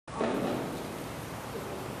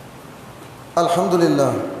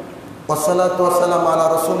আলহামদুলিল্লাহ ওয়াসসালাতু ওয়াসসালামু আলা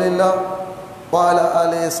রাসূলিল্লাহ ওয়া আলা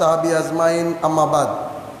আলিহি সাহবিহি আজমাইন আম্মা বাদ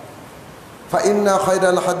ফাইন্না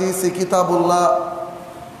খায়রাল হাদিসি কিতাবুল্লাহ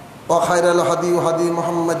ওয়া খায়রাল হাদি হাদি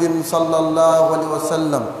মুহাম্মাদিন সাল্লাল্লাহু আলাইহি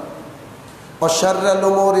ওয়াসাল্লাম ওয়া শাররাল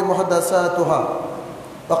উমুরি মুহদাসাতুহা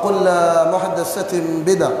ওয়া কুল্লু মুহদাসাতিন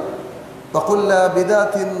বিদআহ ওয়া কুল্লু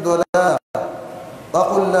বিদআতিন দালালাহ ওয়া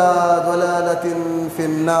কুল্লু দালালাতিন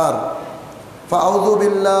ফিন নার فأعوذ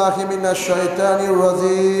بالله من الشيطان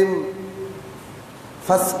الرجيم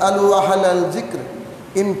فاسألوا أهل الذكر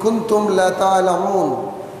إن كنتم لا تعلمون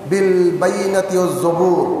بالبينة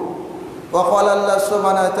والزبور وقال الله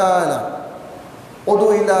سبحانه وتعالى ادع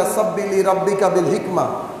إلى سبيل ربك بالحكمة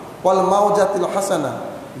والموعظة الحسنة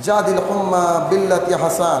جادلهم بالتي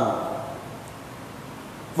أحسن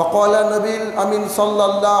وقال النبي الأمين صلى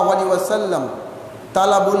الله عليه وسلم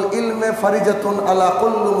طلب العلم فريضة على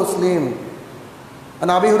كل مسلم عن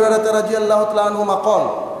أبي هريرة رضي الله تعالى عنهما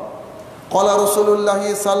قال رسول الله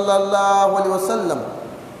صلى الله عليه وسلم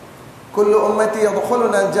كل أمتي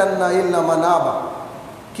يدخلون الجنة إلا من أبى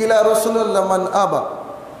قيل رسول الله من أبى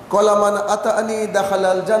قال من أطاعني دخل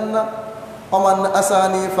الجنة ومن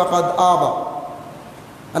عصاني فقد أبى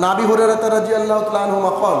عن أبي هريرة رضي الله تعالى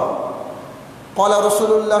عنهما قال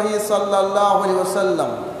رسول الله صلى الله عليه وسلم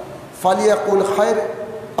فليقل خير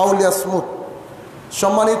أو ليصمت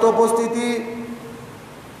সম্মানিত উপস্থিতি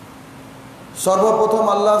সর্বপ্রথম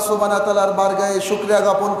আল্লাহ সুবহানাহু ওয়া তাআলার বারগাহে শুকরিয়া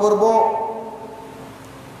জ্ঞাপন করব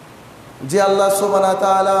যে আল্লাহ সুবহানাহু ওয়া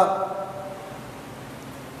তাআলা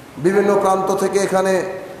বিভিন্ন প্রান্ত থেকে এখানে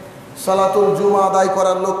সালাতুল জুমা আদায়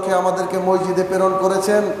করার লক্ষ্যে আমাদেরকে মসজিদে প্রেরণ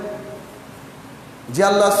করেছেন। যে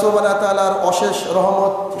আল্লাহ সুবহানাহু ওয়া তাআলার অশেষ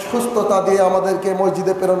রহমত সুস্থতা দিয়ে আমাদেরকে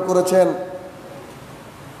মসজিদে প্রেরণ করেছেন।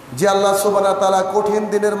 যে আল্লাহ সুবহানাহু ওয়া তাআলা কঠিন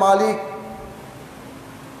দিনের মালিক,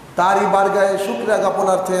 তারই বারগাহে শুকরিয়া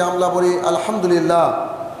জ্ঞাপনার্থে আমরা বলি আলহামদুলিল্লাহ।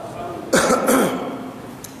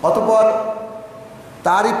 অতঃপর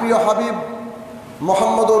তারই প্রিয় হাবিব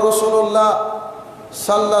মুহাম্মদুর রাসূলুল্লাহ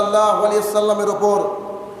সাল্লাল্লাহু আলাইহি সাল্লামের উপর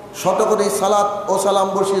শতকোটি সালাত ও সালাম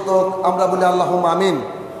বর্ষিত আমরা বলি আল্লাহুম্মা আমিন।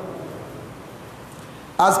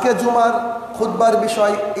 আজকে জুমার খুতবার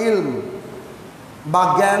বিষয় ইলম বা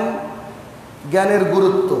জ্ঞান, জ্ঞানের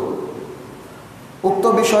গুরুত্ব। উক্ত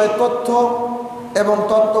বিষয়ে তথ্য এবং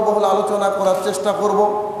তত্ত্ববহুল আলোচনা করার চেষ্টা করব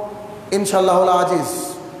ইনশাআল্লাহুল আজিজ।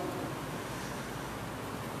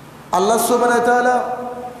 আল্লাহ সুবহানাহু ওয়া তাআলা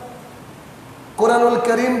কোরআনুল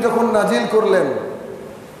কারীম যখন নাজিল করলেন,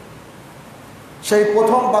 সেই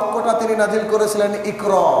প্রথম বাক্যটা তিনি নাজিল করেছিলেন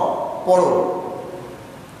ইকরা, পড়ো।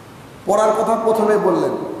 পড়ার কথা প্রথমে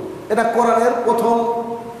বললেন। এটা কোরআনের প্রথম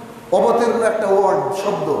অবতীর্ণ একটা ওয়ার্ড,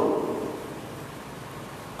 শব্দ।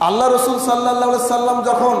 আল্লাহ রাসূল সাল্লাল্লাহু আলাইহি সাল্লাম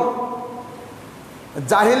যখন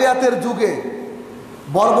জাহিলিয়াতের যুগে,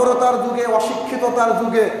 বর্বরতার যুগে, অশিক্ষিততার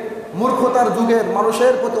যুগে, মূর্খতার যুগের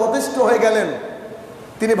মানুষের প্রতি অতিষ্ঠ হয়ে গেলেন,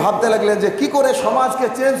 তিনি ভাবতে লাগলেন যে কি করে সমাজকে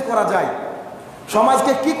চেঞ্জ করা যায়,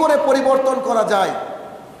 সমাজকে কি করে পরিবর্তন করা যায়।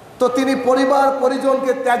 তো তিনি পরিবার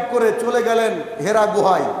পরিজনকে ত্যাগ করে চলে গেলেন হেরা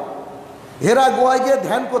গুহায়। হেরা গুহায় গিয়ে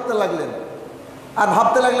ধ্যান করতে লাগলেন আর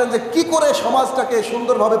ভাবতে লাগলেন যে কি করে সমাজটাকে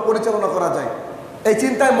সুন্দরভাবে পরিচালনা করা যায়। এই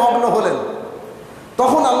চিন্তায় মগ্ন হলেন।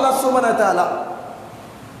 তখন আল্লাহ সুবহানাহু ওয়া তাআলা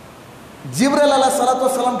জিবরাইল আলাইহিস সালাতু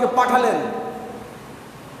ওয়াস সালামকে পাঠালেন।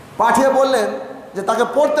 পাঠিয়ে বললেন যে তাকে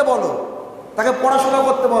পড়তে বলো, তাকে পড়াশোনা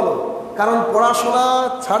করতে বলো, কারণ পড়াশোনা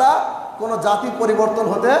ছাড়া কোনো জাতি পরিবর্তন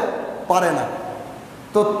হতে পারে না।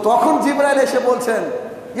 তো তখন জিবরাইল এসে বলছেন,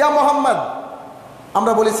 ইয়া মুহাম্মদ,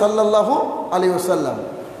 আমরা বলি সাল্লাল্লাহু আলাইহি ওয়াসাল্লাম,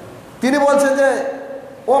 তিনি বলছেন যে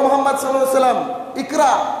ও মুহাম্মদ সাল্লাল্লাহু আলাইহি ওয়াসাল্লাম,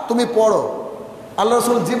 ইকরা, তুমি পড়ো। আল্লাহ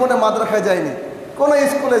রাসূল জীবনে মাদ্রাসায় যায়নি, কোনো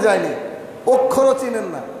স্কুলে যায়নি, অক্ষরও চিনেন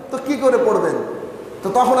না, তো কি করে পড়বেন? তো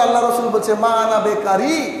তখন আল্লাহ রাসূল বলছে, মা আনা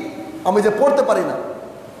বেকারি, আমি যে পড়তে পারি না,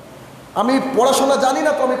 আমি পড়াশোনা জানি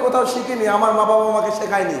না, তো আমি কোথাও শিখিনি, আমার মা বাবা আমাকে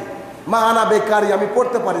শেখায়নি, মা আনা বেকারি, আমি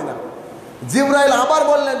পড়তে পারি না। জিবরাইল আবার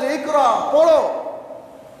বললেন যে ইকরা, পড়ো।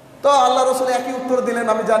 তো আল্লাহ রাসূল একই উত্তর দিলেন,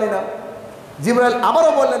 আমি জানি না। জিবরাইল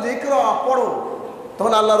আবারও বললেন যে ইকরা, পড়ো।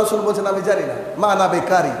 তখন আল্লাহ রাসূল বলছেন, আমি জানি না, মা আনা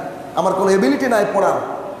বেকারি, আমার কোনো এবিলিটি নাই পড়ার।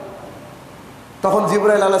 তখন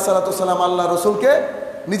জিবরাইল আলাইহিস সালাতু ওয়াস সালাম আল্লাহ রাসূলকে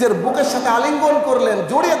নিজের বুকের সাথে আলিঙ্গন করলেন,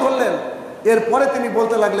 জড়িয়ে ধরলেন। এরপরে তিনি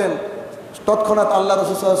বলতে লাগলেন, তৎক্ষণাৎ আল্লাহ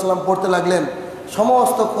রাসূল সাল্লাল্লাহু আলাইহি ওয়াসাল্লাম পড়তে লাগলেন।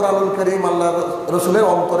 সমস্ত কোরআনুল কারীম আল্লাহ রাসূলের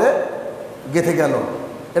অন্তরে গেঁথে গেল।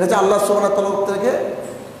 এটা যে আল্লাহ সুবহানাহু ওয়া তাআলা থেকে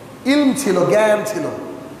ইলম ছিল, জ্ঞান ছিল।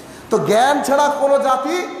 তো জ্ঞান ছাড়া কোনো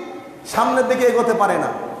জাতি সামনের দিকে এগোতে পারে না।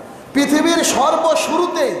 পৃথিবীর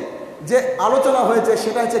সর্বশুরুতেই যে আলোচনা হয়েছে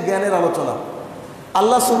সেটা হচ্ছে জ্ঞানের আলোচনা।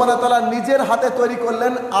 আল্লাহ সুবহানাহু ওয়া তাআলা নিজের হাতে তৈরি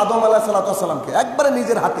করলেন আদম আলাইহিস সালাতু ওয়াস সালামকে, একবারে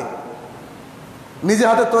নিজের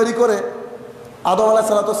হাতে তৈরি করে আদম আলাইহিস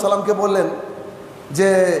সালামকে বললেন যে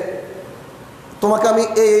তোমাকে আমি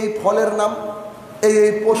এই ফলের নাম, এই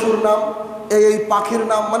পশুর নাম, এই পাখির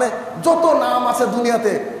নাম, মানে যত নাম আছে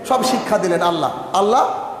দুনিয়াতে সব শিক্ষা দিলেন আল্লাহ। আল্লাহ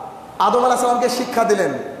আদম আলাইহিস সালামকে শিক্ষা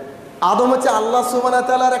দিলেন। আদম হচ্ছে আল্লাহ সুবহানাহু ওয়া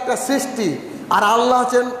তাআলার একটা সৃষ্টি, আর আল্লাহ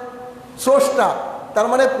হচ্ছেন স্রষ্টা। তার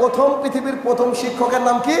মানে পৃথিবীর প্রথম শিক্ষকের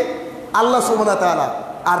নাম কি? আল্লাহ সুবহানাহু ওয়া তাআলা।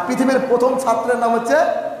 আর পৃথিবীর প্রথম ছাত্রের নাম হচ্ছে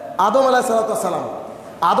আদম আলাইহিস সালাম।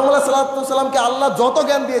 আদম আলাইহিস সালামকে আল্লাহ যত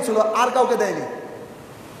জ্ঞান দিয়েছিল আর কাউকে দেয়নি।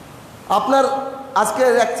 আপনার আজকে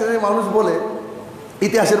এক শ্রেণীর মানুষ বলে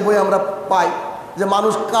ইতিহাসের বই আমরা পাই যে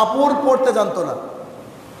মানুষ কাপড় পরতে জানতো না,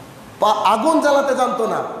 আগুন জ্বালাতে জানতো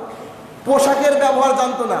না, পোশাকের ব্যবহার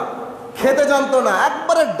জানতো না, খেতে জানতো না।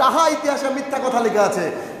 একবারে ডাহা ইতিহাসে মিথ্যা কথা লেখা আছে।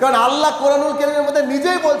 কারণ আল্লাহ কোরআনুল কারীমের মধ্যে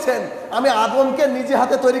নিজেই বলছেন, আমি আদমকে নিজে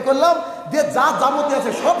হাতে তৈরি করলাম, দিয়ে যা যাবতীয়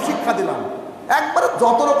আছে সব শিক্ষা দিলাম। একবারে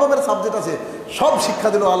যত রকমের সাবজেক্ট আছে সব শিক্ষা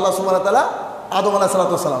দিল আল্লাহ সুবহানাহু ওয়া তাআলা আদম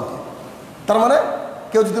আলাইহিস সালামকে। তার মানে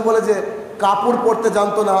কেউ যদি বলে যে কাপড় পরতে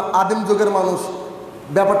জানতো না আদিম যুগের মানুষ,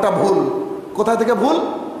 ব্যাপারটা ভুল। কোথায় থেকে ভুল?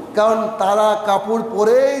 কারণ তারা কাপড়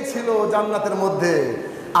পরেই ছিল জান্নাতের মধ্যে।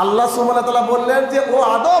 আল্লাহ সুবহানাহু ওয়া তাআলা বললেন যে ও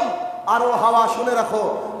আদম আর ও হাওয়া, শুনে রাখো,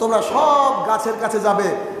 তোমরা সব গাছের কাছে যাবে,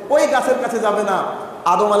 ওই গাছের কাছে যাবে না।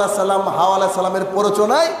 আদম আলাইহিস সালাম হাওয়া আলাইহিস সালামের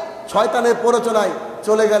প্ররোচনায়, শয়তানের প্ররোচনায়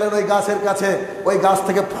চলে গেলেন ওই গাছের কাছে। ওই গাছ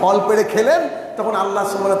থেকে ফল পেড়ে খেলেন। তখন আল্লাহ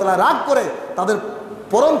সুবহানাহু ওয়া তাআলা রাগ করে তাদের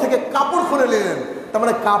পরন থেকে কাপড় খুলে নিলেন। তার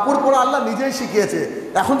মানে কাপড় পরা আল্লাহ নিজেই শিখিয়েছে।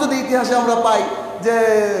 এখন যদি ইতিহাসে আমরা পাই যে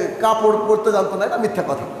কাপড় পরতে জানতো না, এটা মিথ্যা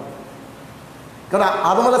কথা। কারণ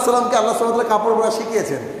আদম আলাইহিস সালামকে আল্লাহ সুবহানাহু ওয়া তাআলা কাপড় পরা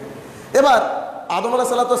শিখিয়েছেন। এবার আদম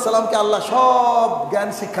আলাইহিস সালামকে আল্লাহ সব জ্ঞান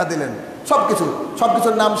শিক্ষা দিলেন,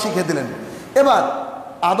 সবকিছুর নাম শিখিয়ে দিলেন। এবার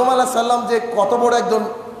আদম আলাইহিস সালাম যে কত বড় একজন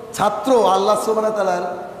ছাত্র আল্লাহ সুবহানাহু ওয়া তাআলার,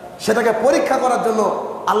 সেটাকে পরীক্ষা করার জন্য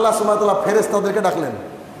আল্লাহ সুবহানাহু ওয়া তাআলা ফেরেশতাদেরকে ডাকলেন।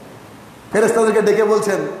 ফেরেশতাদেরকে ডেকে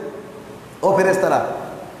বলছেন, ও ফেরেশতারা,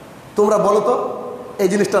 তোমরা বলো তো এই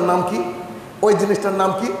জিনিসটার নাম কি, ওই জিনিসটার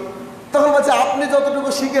নাম কি? তখন বলছে, আপনি যতটুকু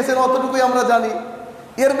শিখেছেন অতটুকুই আমরা জানি,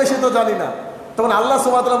 এর বেশি তো জানি না। তখন আল্লাহ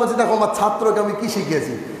সুবহানাহু ওয়া তাআলা বলছে, দেখো আমার ছাত্রকে আমি কি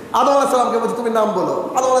শিখিয়েছি। আদম আলাইহিস সালামকে বলছে তুমি নাম বলো।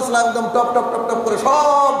 আদম আলাইহিস সালাম একদম টপ টপ টপ টপ করে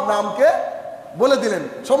সব নামকে বলে দিলেন,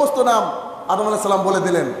 সমস্ত নাম আদম আলাইহিস সালাম বলে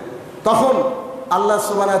দিলেন। তখন আল্লাহ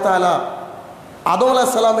সুবহানাহু ওয়া তাআলা আদম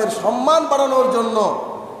আলাইহিস সালামের সম্মান বাড়ানোর জন্য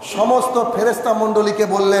সমস্ত ফেরেশতা মণ্ডলীকে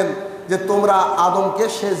বললেন যে তোমরা আদমকে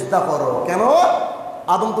সেজদা করো। কেন?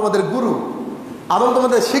 আদম তোমাদের গুরু, আদম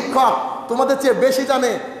তোমাদের শিক্ষক, তোমাদের চেয়ে বেশি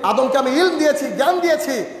জানে। আদমকে আমি ইলম দিয়েছি, জ্ঞান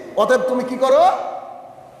দিয়েছি, অতএব তুমি কি করো?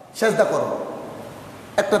 সেজদা করো।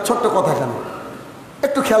 একটা ছোট্ট কথা এখানে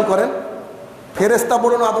একটু খেয়াল করেন। ফেরেশতা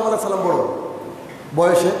বড় না আদম আলাইহিস সালাম বড়?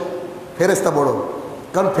 বয়সে ফেরেশতা বড়,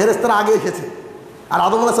 কারণ ফেরেশতারা আগে এসেছে, আর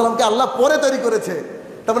আদম আলাইহিস সালামকে আল্লাহ পরে তৈরি করেছে।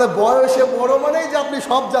 তার মানে বয়সে বড় মানেই যে আপনি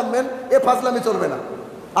সব জানবেন, এ ফাজলামি চলবে না।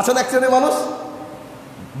 আছেন এক শ্রেণীর মানুষ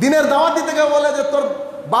দিনের দাওয়াত দিতে গিয়ে বলে যে তোর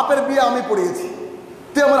বাপের বিয়ে আমি পড়িয়েছি,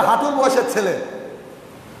 তুই আমার হাঁটুর বয়সের ছেলে।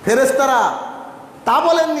 ফেরেশতারা তা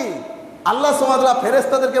বলেননি। আল্লাহ সুবহানাহু ওয়া তাআলা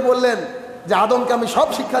ফেরেশতাদেরকে বললেন যে আদমকে আমি সব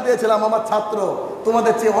শিক্ষা দিয়েছিলাম, আমার ছাত্র,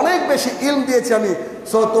 তোমাদের চেয়ে অনেক বেশি ইলম দিয়েছি আমি,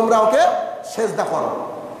 সো তোমরা ওকে সেজদা করো।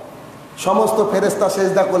 সমস্ত ফেরেশতা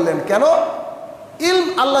সেজদা করলেন। কেন? ইলম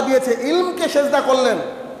আল্লাহ দিয়েছে, ইলমকে সেজদা করলেন,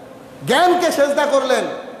 জ্ঞানকে সেজদা করলেন।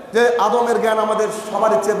 যে আদমের জ্ঞান আমাদের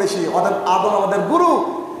সবার চেয়ে বেশি, অর্থাৎ আদম আমাদের গুরু।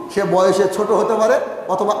 সে বয়সে ছোট হতে পারে,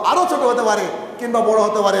 অথবা আরো ছোট হতে পারে, কিংবা বড়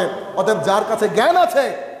হতে পারে। অতএব যার কাছে জ্ঞান আছে,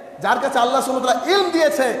 যার কাছে আল্লাহ সুবহানাহু ওয়া তাআলা ইলম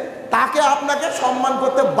দিয়েছে, তাকে আপনাকে সম্মান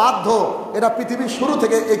করতে বাধ্য। এটা পৃথিবীর শুরু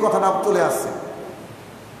থেকে এই কথাটা চলে আসছে।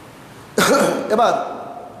 এবার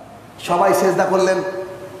সবাই সেজদা করলেন।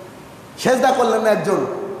 সেজদা করলেন একজন,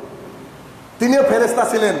 তিনিও ফেরেশতা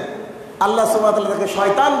ছিলেন। আল্লাহ সুবহানাহু ওয়া তাআলা তাকে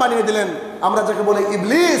শয়তান বানিয়ে দিলেন, আমরা যাকে বলি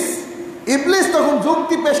ইবলিস। ইবলিস তখন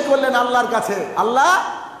যুক্তি পেশ করলেন আল্লাহর কাছে, আল্লাহ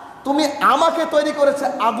তুমি আমাকে তৈরি করেছে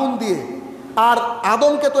আগুন দিয়ে, আর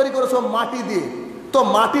আদমকে তৈরি করেছো মাটি দিয়ে, তো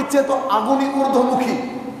মাটির চেয়ে তো আগুনই ঊর্ধ্বমুখী,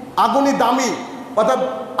 আগুনই দামি। অর্থাৎ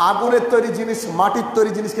আগুনের তৈরি জিনিস মাটির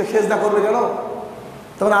তৈরি জিনিসকে সেজদা করবে কেন?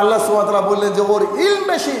 তখন আল্লাহ সুবহানাহু ওয়া তাআলা বললেন যে ওর ইলম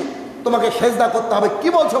বেশি, তোমাকে সেজদা করতে হবে। কি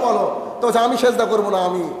বলছো বলো? তো আমি সেজদা করবো না।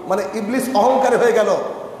 আমি মানে ইবলিস অহংকারী হয়ে গেল।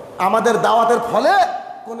 আমাদের দাওয়াতের ফলে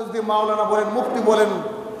কোন যদি মাওলানা বলেন, মুফতি বলেন,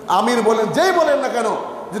 আমির বলেন, যেই বলেন না কেন,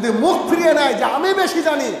 যদি মুখ ফিরিয়ে নেয় যে আমি বেশি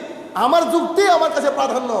জানি, আমার যুক্তি আমার কাছে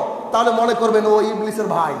প্রাধান্য, তাহলে মনে করবেন ও ইবলিসের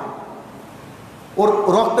ভাই, ওর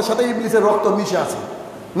রক্তের সাথে ইবলিসের রক্ত মিশে আছে,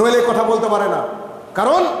 নইলে কথা বলতে পারে না।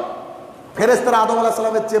 কারণ ফেরেশতারা আদম আলাইহিস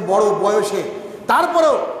সালামের চেয়ে বড় বয়সে,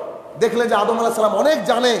 তারপরেও দেখলে যে আদম আলাইহিস সালাম অনেক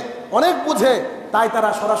জানে, অনেক বুঝে, তাই তারা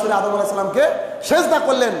সরাসরি আদম আলাইহিস সালামকে সেজদা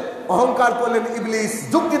করলেন। অহংকার করলেন ইবলিস,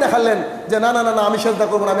 যুক্তি দেখালেন যে না না না না, আমি সেজদা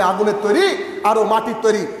করবো না, আমি আগুনের তৈরি আরো মাটির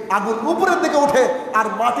তৈরি। আগুন উপরের দিকে উঠে আর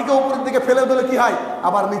মাটিকে উপরের দিকে ফেলে দিলে কি হয়,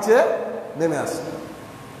 আবার নিচে নেমে আসে।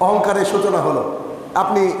 অহংকারের সূচনা হলো।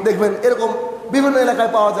 আপনি দেখবেন এরকম বিভিন্ন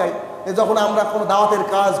এলাকায় পাওয়া যায়, যখন আমরা কোনো দাওয়াতের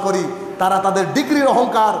কাজ করি, তারা তাদের ডিগ্রির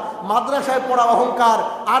অহংকার, মাদ্রাসায় পড়া অহংকার,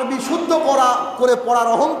 আরবি শুদ্ধ করে পড়ার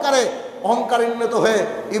অহংকারান্বিত হয়ে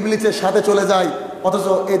ইবলিসের সাথে চলে যায়। অথচ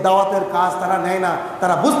এই দাওয়াতের কাজ তারা নেয় না,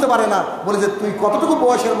 তারা বুঝতে পারে না, বলে যে তুই কতটুকু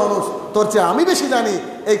বয়সের মানুষ, তোর চেয়ে আমি বেশি জানি,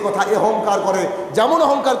 এই কথা এ অহংকার করে, যেমন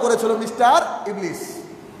অহংকার করেছিল মিস্টার ইবলিস।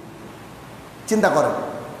 চিন্তা করেন,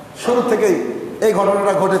 শুরু থেকেই এই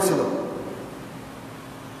ঘটনাটা ঘটেছিল।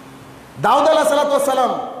 দাউদ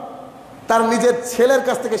আলাইহিসসালাম তার নিজের ছেলের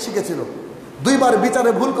কাছ থেকে শিখেছিল। দুইবার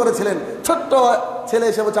বিচারে ভুল করেছিলেন। ছোট্ট ছেলে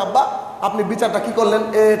এসে বলছে, আব্বা আপনি বিচারটা কি করলেন,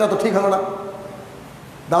 এটা তো ঠিক হলো না।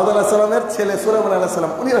 দাউদ আলাইহিসসালামের ছেলে সুলাইমান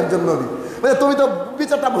আলাইহিসসালাম, উনি একজন নবী, বলে তুমি তো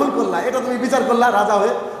বিচারটা ভুল করলা, এটা তুমি বিচার করলা রাজা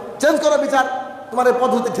হয়ে, চেঞ্জ করো বিচার, তোমার এই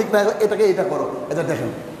পদ্ধতি ঠিক না, এটাকে এটা করো। এটা দেখেন,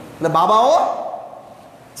 বাবাও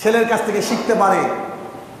ছেলের কাছ থেকে শিখতে পারে,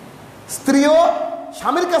 স্ত্রীও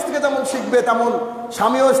স্বামীর কাছ থেকে যেমন শিখবে, তেমন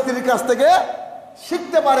স্বামীও স্ত্রীর কাছ থেকে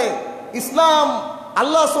শিখতে পারে। ইসলাম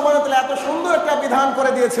আল্লাহ সুবহানাহু ওয়া তাআলা এত সুন্দর একটা বিধান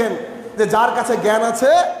করে দিয়েছেন যে যার কাছে জ্ঞান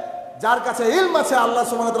আছে, যার কাছে ইলম আছে, আল্লাহ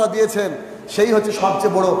সুবহানাহু ওয়া তাআলা দিয়েছেন, সেই হচ্ছে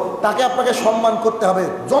সবচেয়ে বড়। তাকে আপনাকে সম্মান করতে হবে,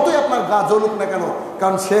 যতই আপনার গা জ্বলুক না কেন,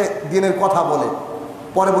 কারণ সে দ্বীনের কথা বলে।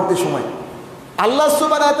 পরবর্তী সময় আল্লাহ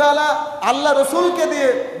সুবহানাহু ওয়া তাআলা আল্লাহ রসুলকে দিয়ে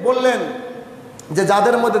বললেন যে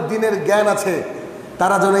যাদের মধ্যে দ্বীনের জ্ঞান আছে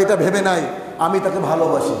তারা যেন এটা ভেবে নাই আমি তাকে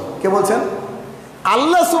ভালোবাসি। কে বলছেন?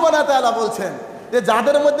 আল্লাহ সুবহানাহু ওয়া তাআলা বলছেন যে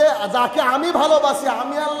যাদের মধ্যে, যাকে আমি ভালোবাসি,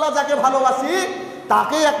 আমি আল্লাহ যাকে ভালোবাসি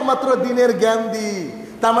তাকে একমাত্র দ্বীনের জ্ঞান দিই।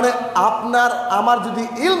 তার মানে আপনার আমার যদি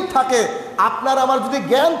ইলম থাকে, আপনার আমার যদি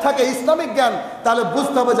জ্ঞান থাকে, ইসলামিক জ্ঞান, তাহলে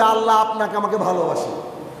বুঝতে হবে যে আল্লাহ আপনাকে আমাকে ভালোবাসে।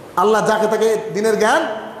 আল্লাহ যাকে তাকে দ্বীনের জ্ঞান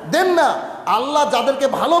দেন না, আল্লাহ যাদেরকে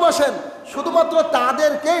ভালোবাসেন শুধুমাত্র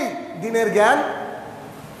তাদেরকেই দ্বীনের জ্ঞান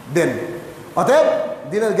দেন। অতএব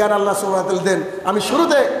দ্বীনের জ্ঞান আল্লাহ সুবহানাহু ওয়া তাআলা দেন। আমি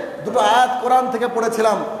শুরুতে দুটো আয়াত কোরআন থেকে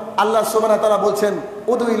পড়েছিলাম। আল্লাহ সুবহানাহু ওয়া তাআলা বলছেন,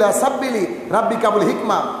 উদু ইলা সাবিলি রাব্বিকা বিল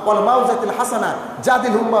হিকমা ওয়াল মাউযাতিল হাসানা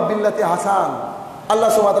জাদিলহুম বিল্লাতি হাসান। আল্লাহ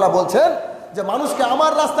সুবহানাহু ওয়া তাআলা বলছেন যে মানুষকে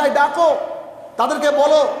আমার রাস্তায় ডাকো, তাদেরকে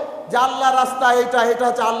বলো যে আল্লাহর রাস্তা এটা, এটা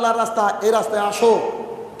হচ্ছে আল্লাহর রাস্তা, এই রাস্তায় আসো।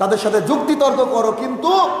 তাদের সাথে যুক্তি তর্ক করো,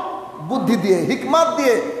 কিন্তু বুদ্ধি দিয়ে, হিকমত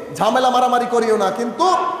দিয়ে, ঝামেলা মারামারি করিও না, কিন্তু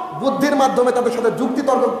বুদ্ধির মাধ্যমে তাদের সাথে যুক্তি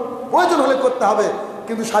তর্ক প্রয়োজন হলে করতে হবে,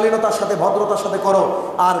 কিন্তু শালীনতার সাথে, ভদ্রতার সাথে করো।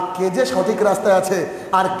 আর কে যে সঠিক রাস্তায় আছে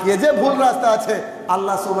আর কে যে ভুল রাস্তায় আছে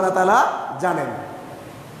আল্লাহ সুবহানাহু ওয়া তাআলা জানেন।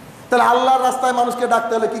 তাহলে আল্লাহর রাস্তায় মানুষকে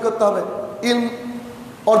ডাকতে হলে কি করতে হবে? ইলম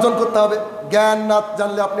অর্জন করতে হবে। জ্ঞান না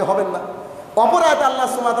জানলে আপনি হবেন না। অপর আয়াতে আল্লাহ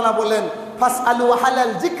সুবহানাহু ওয়া তাআলা বলেন, ফাসআলু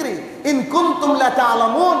আহলাল যিকরি ইন কুনতুম লা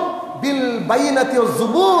তা'লামুন বিল বাইনাতি ওয়াজ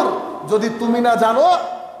জুবুর। যদি তুমি না জানো,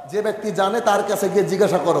 যে ব্যক্তি জানে তার কাছে গিয়ে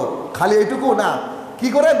জিজ্ঞাসা করো। খালি এইটুকু না, কি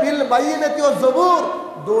করে? বিল বাইনাতি ওয়াজ জুবুর,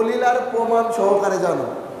 দলিল আর প্রমাণ সহকারে জানো।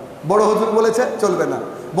 বড় হুজুর বলেছে চলবে না,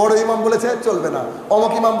 বড় ইমাম বলেছে চলবে না,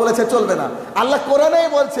 অমুক ইমাম বলেছে চলবে না। আল্লাহ কোরআনেই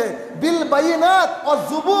বলছে বিল বাইনাত ওয়াজ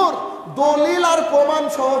জুবুর, দলিল আর প্রমাণ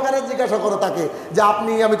সহকারে জিজ্ঞাসা করো তাকে যে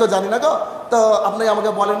আপনি, আমি তো জানি না গো, তো আপনি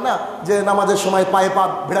আমাকে বলেন না যে নামাজের সময় পায়ে পা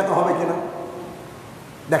ভিড়াতে হবে কিনা।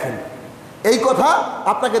 দেখেন, এই কথা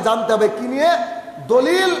আপনাকে জানতে হবে। কি নিয়ে?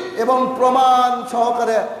 দলিল এবং প্রমাণ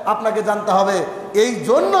সহকারে আপনাকে জানতে হবে। এই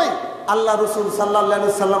জন্যই আল্লাহ রসুল সাল্লাল্লাহু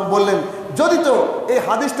আলাইহি সাল্লাম বললেন, যদি তো এই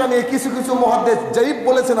হাদিসটা নিয়ে কিছু কিছু মুহাদ্দিস জয়ীফ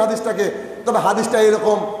বলেছেন হাদিসটাকে, তবে হাদিসটা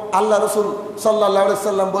এরকম। আল্লাহ রসুল সাল্লাল্লাহু আলাইহি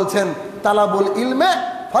সাল্লাম বলছেন, তালাবুল ইলমে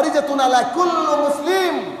ফারিজাতুন আলা কুল্লি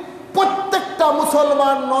মুসলিম, প্রত্যেকটা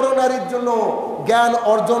মুসলমান নরনারীর জন্য জ্ঞান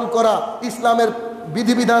অর্জন করা, ইসলামের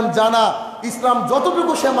বিধিবিধান জানা, ইসলাম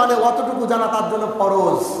যতটুকু সে মানে অতটুকু জানা তার জন্য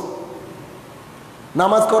ফরজ।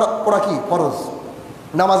 নামাজ পড়া কি ফরজ?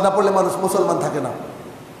 নামাজ না পড়লে মানুষ মুসলমান থাকে না।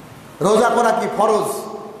 রোজা করা কি ফরজ?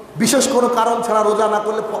 বিশেষ কোনো কারণ ছাড়া রোজা না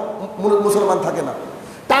করলে মুসলমান থাকে না।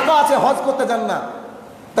 টাকা আছে, হজ করতে যান না,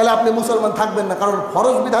 তাহলে আপনি মুসলমান থাকবেন না, কারণ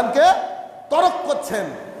ফরজ বিধানকে তরক করছেন।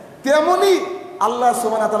 তেমনি আল্লাহ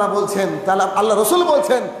সুবহানাহু ওয়া তাআলা বলছেন, আল্লাহ রসুল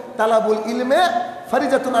বলছেন, তালাবুল ইলমে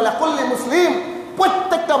ফারিজাতুন আলা কুল্লি মুসলিম,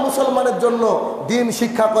 প্রত্যেকটা মুসলমানের জন্য দিন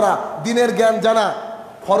শিক্ষা করা, দিনের জ্ঞান জানা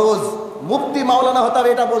ফরজ। মুফতি মাওলানা হতে হবে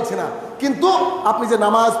এটা বলছি না, কিন্তু আপনি যে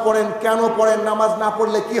নামাজ পড়েন, কেন পড়েন, নামাজ না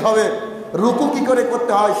পড়লে কি হবে, রুকু কি করে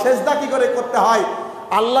করতে হয়, সেজদা কি করে করতে হয়,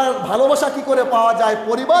 আল্লাহর ভালোবাসা কি করে পাওয়া যায়,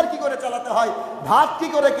 পরিবার কি করে চালাতে হয়, ভাত কি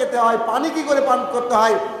করে খেতে হয়, পানি কি করে পান করতে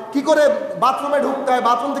হয়, কি করে বাথরুমে ঢুকতে হয়,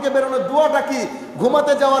 বাথরুম থেকে বেরোনোর দোয়াটা কি,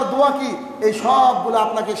 ঘুমাতে যাওয়ার দোয়া কি, এই সবগুলো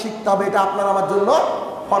আপনাকে শিখতে হবে। এটা আপনার আমার জন্য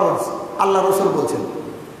ফরজ। আল্লাহ রসুল বলছেন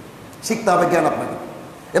শিখতে হবে জ্ঞান আপনাকে।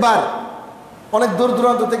 এবার অনেক দূর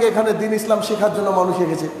দূরান্ত থেকে এখানে দিন ইসলাম শেখার জন্য মানুষ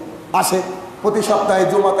আসে প্রতি সপ্তাহে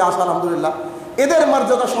জুমাতে আসা, আলহামদুলিল্লাহ। এদের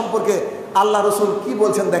মর্যাদা সম্পর্কে আল্লাহ রসুল কি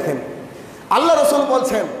বলছেন দেখেন। আল্লাহ রসুল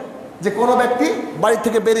বলছেন যে কোনো ব্যক্তি বাড়ি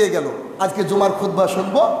থেকে বেরিয়ে গেল, আজকে জুমার খুতবা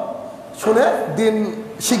শুনবো, শুনে দিন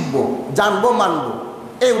শিখবো, জানবো, মানবো,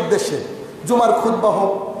 এই উদ্দেশ্যে জুমার খুতবা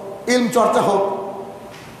হোক, ইলম চর্চা হোক,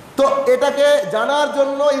 তো এটাকে জানার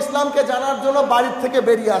জন্য, ইসলামকে জানার জন্য বাড়ির থেকে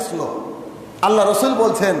বেরিয়ে আসলো। আল্লাহ রসুল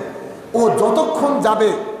বলছেন ও যতক্ষণ যাবে,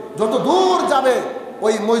 যত দূর যাবে,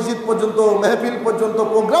 ওই মসজিদ পর্যন্ত, মেহফিল পর্যন্ত,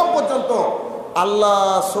 প্রোগ্রাম পর্যন্ত আল্লাহ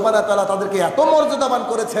সুবহানাহু ওয়া তাআলা তাদেরকে এত মর্যাদাবান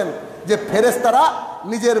করেছেন যে ফেরেশতারা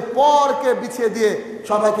নিজের পরকে বিছিয়ে দিয়ে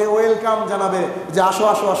সবাইকে ওয়েলকাম জানাবে যে আসো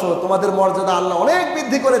আসো আসো, তোমাদের মর্যাদা আল্লাহ অনেক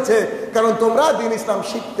বৃদ্ধি করেছে, কারণ তোমরা দিন ইসলাম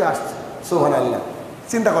শিখতে আসছো। সুবহানাল্লাহ।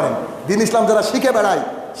 চিন্তা করেন, দিন ইসলাম যারা শিখে বেড়ায়,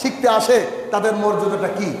 শিখতে আসে, তাদের মর্যাদাটা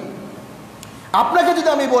কি। আপনাকে যদি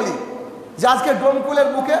আমি বলি যে আজকে ডোমকুলের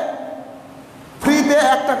বুকে ফ্রিতে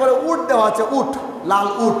একটা করে উট দেওয়া আছে, উট, লাল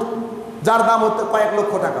উট, যার দাম হতে কয়েক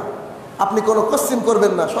লক্ষ টাকা, আপনি কোনো কোশ্চিন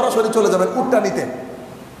করবেন না, সরাসরি চলে যাবেন উটটা নিতে,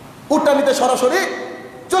 উটটা নিতে সরাসরি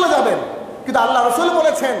চলে যাবেন। কিন্তু আল্লাহ রসুল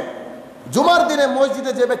বলেছেন জুমার দিনে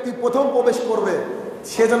মসজিদে যে ব্যক্তি প্রথম প্রবেশ করবে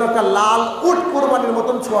সে যেন একটা লাল উট কোরবানির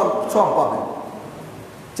মতন ছোঁয়া পাবে।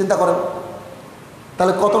 চিন্তা করেন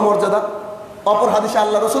তাহলে কত মর্যাদা। অপর হাদিসে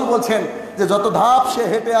আল্লাহ রসুল বলছেন যে যত ধাপ সে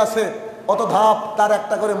হেঁটে আসে অত ধাপ তার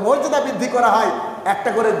একটা করে মর্যাদা বৃদ্ধি করা হয়, একটা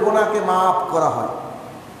করে গুনাহকে মাফ করা হয়।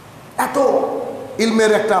 এত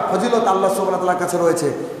ইলমের একটা ফজিলত আল্লাহ সুবহানাহু ওয়া তাআলার কাছে রয়েছে।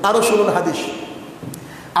 আরো শুনুন হাদিস।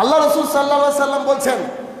 আল্লাহ রসুল সাল্লাল্লাহু আলাইহি সাল্লাম বলছেন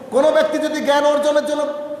কোনো ব্যক্তি যদি জ্ঞান অর্জনের জন্য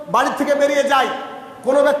বাড়ি থেকে বেরিয়ে যায়,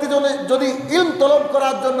 কোনো ব্যক্তি যদি ইলম তলব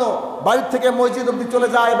করার জন্য বাড়ির থেকে মসজিদ অবধি চলে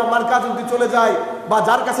যায় বা মারকাজ অবধি চলে যায় বা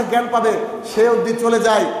যার কাছে জ্ঞান পাবে সে অবধি চলে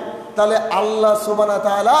যায়, তাহলে আল্লাহ সুবহানাহু ওয়া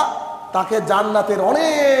তাআলা তাকে জান্নাতের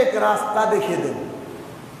অনেক রাস্তা দেখিয়ে দেন।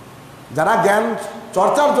 যারা জ্ঞান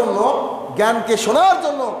চর্চার জন্য, জ্ঞানকে শোনার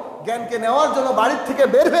জন্য, জ্ঞানকে নেওয়ার জন্য বাড়ির থেকে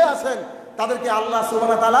বের হয়ে আসেন, তাদেরকে আল্লাহ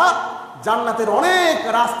সুবহানাহু ওয়া তাআলা জান্নাতের অনেক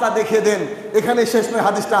রাস্তা দেখিয়ে দেন। এখানে শেষ নয়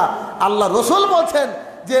হাদিসটা, আল্লাহ রসুল বলছেন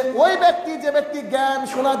যে ওই ব্যক্তি, যে ব্যক্তি জ্ঞান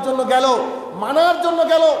শোনার জন্য গেল, মানার জন্য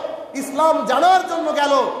গেল, ইসলাম জানার জন্য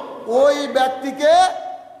গেল, ওই ব্যক্তিকে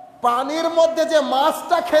পানির মধ্যে যে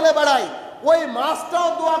মাছটা খেলে বেড়ায় ওই মাছটাও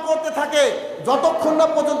দোয়া করতে থাকে, যতক্ষণ না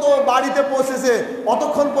পর্যন্ত বাড়িতে পৌঁছেছে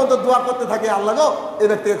অতক্ষণ পর্যন্ত দোয়া করতে থাকে, আল্লাহ গো এই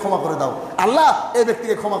ব্যক্তিকে ক্ষমা করে দাও, আল্লাহ এই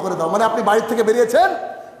ব্যক্তিকে ক্ষমা করে দাও। মানে আপনি বাড়ি থেকে বেরিয়েছেন,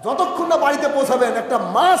 যতক্ষণ না বাড়িতে পৌঁছাবেন একটা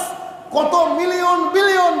মাছ, কত মিলিয়ন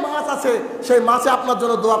বিলিয়ন মাছ আছে, সেই মাছে আপনার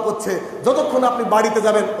জন্য দোয়া করছে, যতক্ষণ আপনি বাড়িতে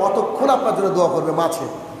যাবেন অতক্ষণ আপনার জন্য দোয়া করবে মাছে।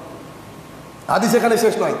 হাদিস এখানে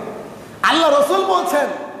শেষ নয়, আল্লাহ রসুল বলছেন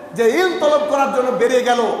যে ইলম তলব করার জন্য বেরিয়ে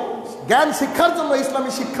গেল, জ্ঞান শিক্ষার জন্য,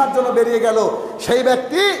 ইসলামী শিক্ষার জন্য বেরিয়ে গেল, সেই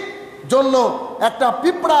ব্যক্তি জন্য একটা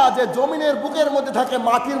পিঁপড়া যে জমিনের বুকের মধ্যে থাকে,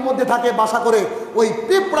 মাটির মধ্যে থাকে বাসা করে, ওই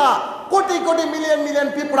পিঁপড়া, কোটি কোটি মিলিয়ন মিলিয়ন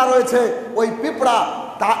পিঁপড়া রয়েছে, ওই পিঁপড়া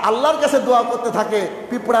তা আল্লাহর কাছে দোয়া করতে থাকে।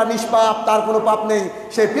 পিঁপড়া নিষ্পাপ, তার কোনো পাপ নেই,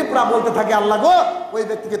 সেই পিঁপড়া বলতে থাকে আল্লাহ গো ওই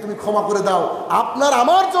ব্যক্তিকে তুমি ক্ষমা করে দাও। আপনার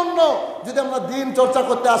আমার জন্য যদি আমরা দিন চর্চা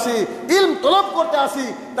করতে আসি, ইলম তলব করতে আসি,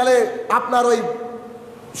 তাহলে আপনার ওই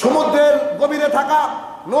সমুদ্রের গভীরে থাকা,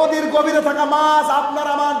 নদীর গভীরে থাকা মাছ আপনার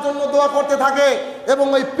আমার জন্য দোয়া করতে থাকে, এবং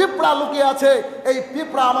ওই পিঁপড়া লুকিয়ে আছে, এই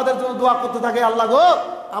পিঁপড়া আমাদের জন্য দোয়া করতে থাকে আল্লাহ গো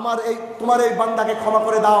আমার এই তোমার এই বান্দাকে ক্ষমা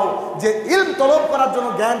করে দাও, যে ইলম তলব করার জন্য,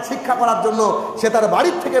 জ্ঞান শিক্ষা করার জন্য সে তার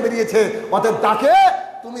বাড়ির থেকে বেরিয়েছে, অতএব তাকে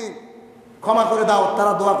তুমি ক্ষমা করে দাও।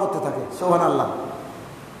 তারা দোয়া করতে থাকে, সুবহানাল্লাহ,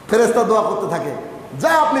 ফেরেশতা দোয়া করতে থাকে,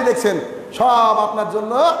 যা আপনি দেখছেন সব আপনার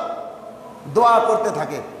জন্য দোয়া করতে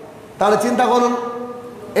থাকে। তাহলে চিন্তা করুন,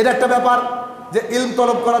 এটা একটা ব্যাপার যে ইলম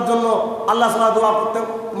তলব করার জন্য আল্লাহ সুবহানাহু দোয়া করতে,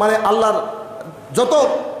 মানে আল্লাহর যত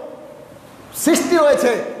সৃষ্টি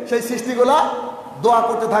রয়েছে সেই সৃষ্টিগুলা দোয়া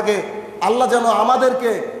করতে থাকে আল্লাহ যেন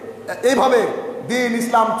আমাদেরকে এইভাবে দ্বীন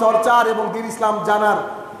ইসলাম চর্চার এবং দ্বীন ইসলাম জানার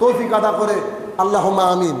তৌফিক আদা করে। আল্লাহুম্মা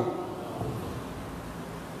আমিন।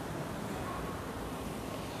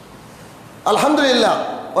 আলহামদুলিল্লাহ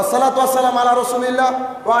ওয়াসসালাতু ওয়াসসালামু আলা রাসূলিল্লাহ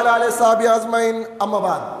ওয়া আলা আলিহি সাহবিহি আজমাইন, আম্মা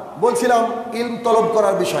বাদ। বলছিলাম ইলম তলব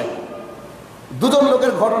করার বিষয়। দুজন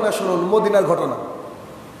লোকের ঘটনা শুনুন, মদিনার ঘটনা।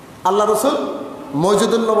 আল্লাহ রসুল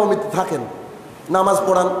মসজিদুল নববীতে থাকেন, নামাজ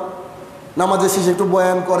পড়ান, নামাজের শেষে একটু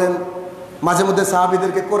বয়ান করেন, মাঝে মধ্যে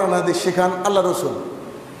সাহাবীদেরকে কোরআন হাদিস শেখান আল্লাহ রসুল।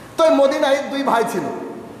 তো মদিনায় দুই ভাই ছিল।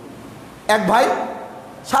 এক ভাই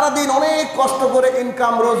সারাদিন অনেক কষ্ট করে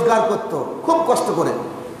ইনকাম রোজগার করত, খুব কষ্ট করে,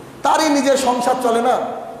 তারই নিজের সংসার চলে না।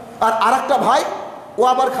 আর আরেকটা ভাই, ও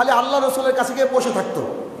আবার খালি আল্লাহ রসুলের কাছে গিয়ে বসে থাকতো।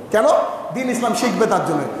 কেন? দিন ইসলাম শিখবে, তার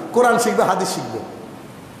জন্য কোরআন শিখবে, হাদিস শিখবে।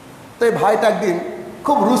 তো এই ভাইটা একদিন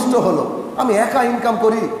খুব রুষ্ট হলো, আমি একা ইনকাম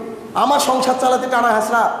করি, আমার সংসার চালাতে টানা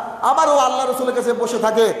হাসরা, আবার ও আল্লাহ রসুলের কাছে বসে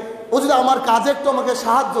থাকে, ও যদি আমার কাজে একটু আমাকে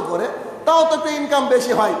সাহায্য করে তাও তো একটু ইনকাম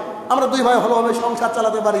বেশি হয়, আমরা দুই ভাই ভালোভাবে সংসার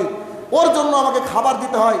চালাতে পারি, ওর জন্য আমাকে খাবার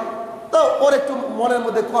দিতে হয়, তো ওর একটু মনের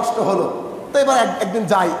মধ্যে কষ্ট হলো। তো এবার একদিন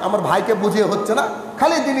যাই, আমার ভাইকে বুঝিয়ে হচ্ছে না,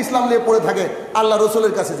 খালি দিন ইসলাম নিয়ে পড়ে থাকে, আল্লাহ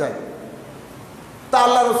রসুলের কাছে যাই। তা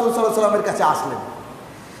আল্লাহ রসুল সাল্লাল্লাহু আলাইহি ওয়াসাল্লামের কাছে আসলেন,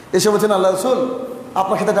 এসে বলছেন আল্লাহ রসুল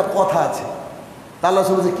আপনার সাথে একটা কথা আছে। তা আল্লাহ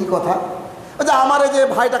রসুল বলছে কি কথা? বলছে আমার এই যে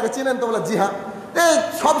ভাইটাকে চিনেন তো? বলে জি হ্যাঁ। এই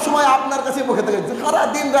সব সময় আপনার কাছে বসে থাকে, সারা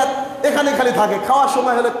দিন রাত এখানে খালি থাকে, খাওয়ার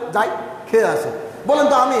সময় হলে যাই খেয়ে আসে। বলেন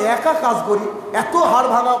তো আমি একা কাজ করি, এত হাড়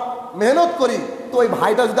ভাঙা মেহনত করি, তো ওই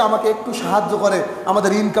ভাইটা যদি আমাকে একটু সাহায্য করে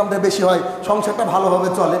আমাদের ইনকামটা বেশি হয়, সংসারটা ভালোভাবে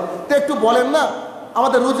চলে, তো একটু বলেন না,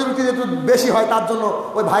 আমাদের রুজি রুটি একটু বেশি হয়, তার জন্য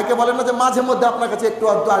ওই ভাইকে বলেন না যে মাঝে মধ্যে আপনার কাছে একটু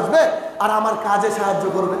একটু আসবে আর আমার কাজে সাহায্য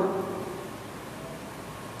করবে।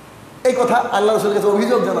 এই কথা আল্লাহ রসুলের কাছে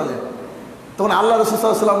অভিযোগ জানালেন। তখন আল্লাহ রসুল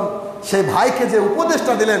সাল্লাল্লাহু আলাইহি ওয়াসাল্লাম সেই ভাইকে যে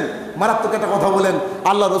উপদেশটা দিলেন, মারাত্মক একটা কথা বলেন।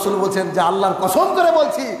 আল্লাহ রসুল বলছেন যে আল্লাহর কসম করে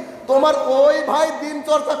বলছি, তোমার ওই ভাই দিন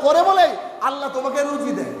চর্চা করে বলেই আল্লাহ তোমাকে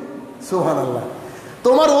রুজি দেয়। সুবহানাল্লাহ।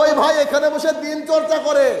 তোমার ওই ভাই এখানে বসে দিন চর্চা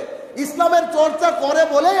করে, ইসলামের চর্চা করে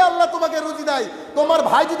বলেই আল্লাহ তোমাকে রুজি দেয়। তোমার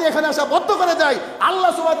ভাই যদি এখানে আসা বন্ধ করে যায়, আল্লাহ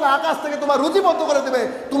সুবহানাহু ওয়া তাআলা আকাশ থেকে তোমার রুজি বন্ধ করে দেবে।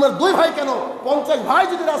 তোমার দুই ভাই কেন 50 ভাই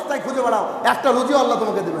যদি রাস্তায় খুঁজে বেড়াও, একটা রুজিও আল্লাহ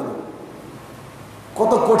তোমাকে দেবে না।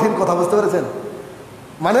 কত কঠিন কথা, বুঝতে পেরেছেন?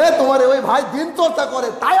 মানে তোমার ওই ভাই দিন চর্চা করে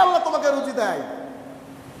তাই আল্লাহ তোমাকে রুজি দেয়।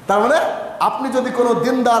 তার মানে আপনি যদি কোনো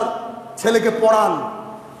দিনদার ছেলেকে পড়ান,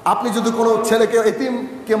 আপনি যদি কোনো ছেলেকে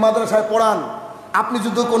এতিমকে মাদ্রাসায় পড়ান, আপনি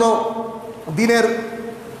যদি কোনো দিনের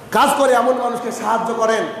কাজ করে এমন মানুষকে সাহায্য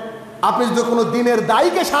করেন, আপনি যদি কোনো দিনের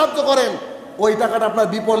দায়ীকে সাহায্য করেন, ওই টাকাটা আপনার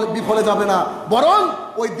বিফলে যাবে না, বরং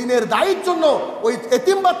ওই দিনের দায়ীর জন্য, ওই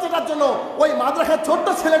এতিম বাচ্চাটার জন্য, ওই মাদ্রাসার ছোট্ট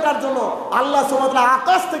ছেলেটার জন্য আল্লাহ সুবহানাহু ওয়া তাআলা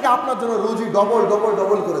আকাশ থেকে আপনার জন্য রুজি ডবল ডবল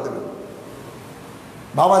ডবল করে দেবেন।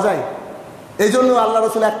 ভাবা যায়? এই জন্য আল্লাহ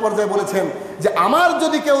রসুল এক পর্যায়ে বলেছেন যে আমার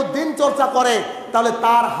যদি কেউ দিন চর্চা করে তাহলে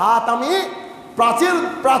তার হাত আমি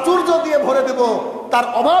প্রাচুর্য দিয়ে ভরে দেব, তার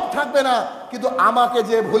অভাব থাকবে না, কিন্তু আমাকে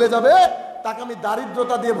যে ভুলে যাবে তাকে আমি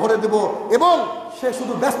দারিদ্রতা দিয়ে ভরে দেব, এবং সে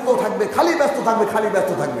শুধু ব্যস্ত থাকবে, খালি ব্যস্ত থাকবে, খালি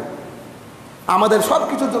ব্যস্ত থাকবে। আমাদের সব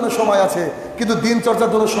কিছুর জন্য সময় আছে, কিন্তু দিন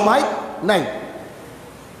চর্চার জন্য সময় নাই।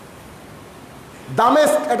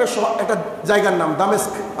 দামেস্ক একটা জায়গার নাম,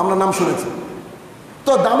 দামেস্ক আমরা নাম শুনেছি।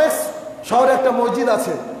 তো দামেস্ক শহরে একটা মসজিদ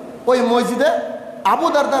আছে, ওই মসজিদে আবু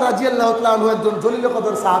দারদা রাদিয়াল্লাহু তাআলা আনহু একজন জলিল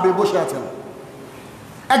কদর সাহাবী বসে আছেন।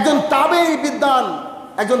 একজন তাবেঈ বিদ্বান,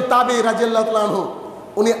 একজন তাবেঈ রাদিয়াল্লাহু তাআলা আনহু,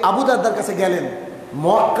 উনি আবু দারদার কাছে গেলেন।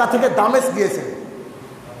 মক্কা থেকে দামেস্ক গিয়েছেন,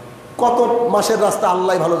 কত মাসের রাস্তা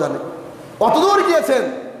আল্লাহ ভালো জানে, অতদূর গিয়েছেন।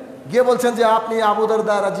 গিয়ে বলছেন যে আপনি আবু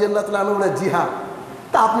দারদা রাদিয়াল্লাহু তাআলা আনহু? জি হ্যাঁ।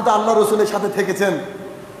 তা আপনি তো আল্লাহ রসুলের সাথে থেকেছেন?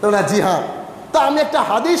 তো না, জি হ্যাঁ। তা আমি একটা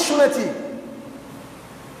হাদিস শুনেছি,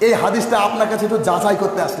 এই হাদিসটা আপনার কাছে একটু যাচাই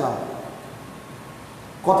করতে আসলাম।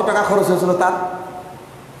 কত টাকা খরচ হয়েছিল তার,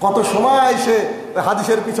 কত সময় সে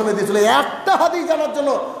হাদিসের পিছনে দিয়েছিল একটা হাদিস জানার জন্য।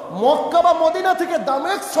 মক্কা বা মদিনা থেকে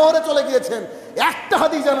দামেস্ক শহরে চলে গিয়েছেন একটা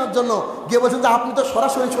হাদিস জানার জন্য। গিয়ে বলছেন যে আপনি তো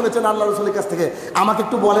সরাসরি শুনেছেন আল্লাহ রসুলের কাছ থেকে, আমাকে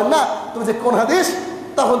একটু বলেন না তুমি যে কোন হাদিস।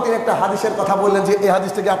 তখন তিনি একটা হাদিসের কথা বললেন যে এই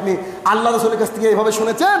হাদিসটাকে আপনি আল্লাহ রসুলের কাছ থেকে এইভাবে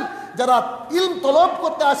শুনেছেন, যারা ইলম তলব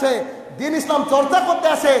করতে আসে, দিন ইসলাম চর্চা করতে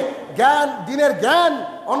আসে, জ্ঞান, দিনের জ্ঞান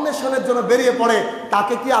অন্বেষণের জন্য বেরিয়ে পড়ে,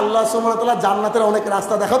 তাকে কি আল্লাহ সুবহানাহু ওয়া তাআলা জান্নাতের অনেক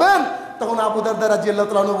রাস্তা দেখাবেন? তখন আবু দারদা রাদিয়াল্লাহু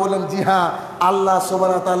তাআলা আনহু বললেন, জি হ্যাঁ, আল্লাহ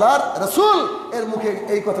সুবহানাহু ওয়া তাআলার রাসূল এর মুখে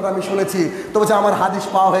এই কথাটা আমি শুনেছি। তো বলছে আমার হাদিস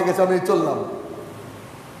পাওয়া হয়ে গেছে, আমি চললাম।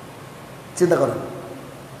 চিন্তা করেন,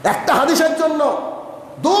 একটা হাদিসের জন্য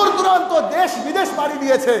দূর দূরান্ত দেশ বিদেশ বাড়ি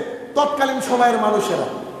দিয়েছে তৎকালীন সময়ের মানুষেরা।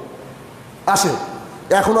 আসে,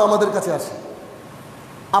 এখনো আমাদের কাছে আসে।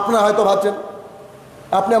 আপনারা হয়তো ভাবছেন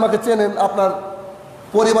আপনি আমাকে চেনেন, আপনার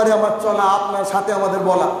পরিবারে আমার চলা, আপনার সাথে আমাদের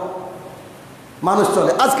বলা মানুষ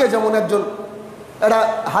চলে। আজকে যেমন একজন এটা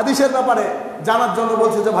হাদিসের ব্যাপারে জানার জন্য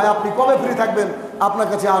বলছে যে ভাই আপনি কবে ফ্রি থাকবেন, আপনার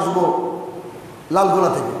কাছে আসবো। লালগোলা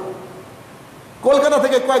থেকে, কলকাতা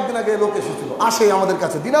থেকে কয়েকদিন আগে লোক এসেছিল, আসে আমাদের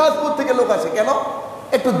কাছে, দিনাজপুর থেকে লোক আসে। কেন?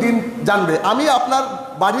 একটু দিন জানবে। আমি আপনার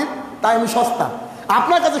বাড়ির, তাই আমি সস্তা,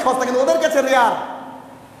 আপনার কাছে সস্তা, কিন্তু ওদের কাছে রেয়ার।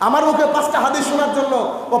 আমার মুখে 5টা হাদিস শোনার জন্য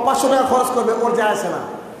ও 500 টাকা খরচ করবে, ওর যায় আসে না।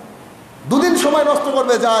 দুদিন সময় নষ্ট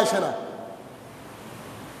করবে, যায় আসে না।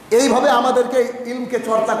 এইভাবে আমাদেরকে ইলমকে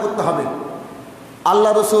চর্চা করতে হবে।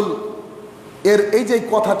 আল্লাহ রসুল এর এই যে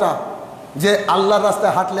কথাটা যে আল্লাহর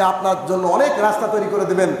রাস্তায় হাঁটলে আপনার জন্য অনেক রাস্তা তৈরি করে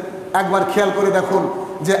দেবেন, একবার খেয়াল করে দেখুন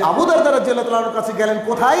যে আবু দারদা রাদিয়াল্লাহু তাআলা আনহুর কাছে গেলেন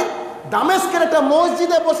কোথায়? দামেস্কের একটা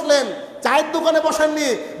মসজিদে বসলেন। চায়ের দোকানে বসেননি,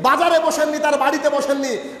 বাজারে বসেননি, তার বাড়িতে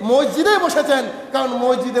বসেননি, মসজিদে বসেছেন। কারণ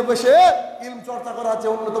মসজিদে বসে ইলম চর্চা করা আছে,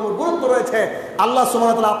 অন্যতম গুরুত্ব রয়েছে। আল্লাহ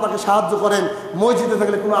সুবহানাহু ওয়া তাআলা আপনাকে সাহায্য করেন, মসজিদে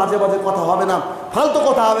থাকলে কোনো আজে বাজে কথা হবে না, ফালতু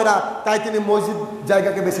কথা হবে না, তাই তিনি মসজিদ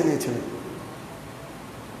জায়গাকে বেছে নিয়েছিলেন।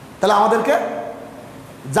 তাহলে আমাদেরকে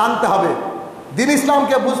জানতে হবে, দ্বীন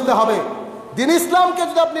ইসলামকে বুঝতে হবে। দ্বীন ইসলামকে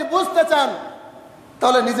যদি আপনি বুঝতে চান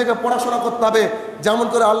তাহলে নিজেকে পড়াশোনা করতে হবে। যেমন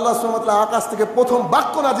করে আল্লাহ সুবহানাহু ওয়া তাআলা আকাশ থেকে প্রথম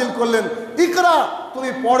বাক্য নাজিল করলেন, ইকরা, তুমি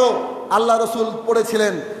পড়ো। আল্লাহ রসুল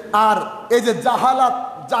পড়েছিলেন। আর এই যে জাহালাত,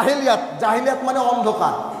 জাহিলিয়াত, জাহিলিয়াত মানে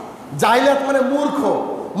অন্ধকার, জাহিলিয়াত মানে মূর্খ,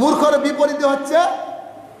 মূর্খের বিপরীতে হচ্ছে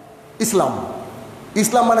ইসলাম।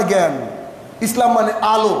 ইসলাম মানে জ্ঞান, ইসলাম মানে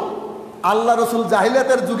আলো। আল্লাহ রসুল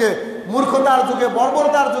জাহিলিয়াতের যুগে, মূর্খতার যুগে,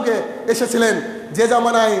 বর্বরতার যুগে এসেছিলেন, যে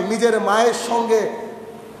জামানায় নিজের মায়ের সঙ্গে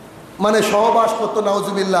মানে সহবাস করতো,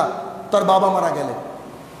 নাউজুবিল্লাহ, তার বাবা মারা গেলে।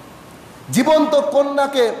 জীবন্ত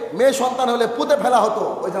কন্যাকে মেয়ে সন্তান হলে পুঁতে ফেলা হতো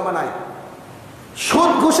ওই জামানায়।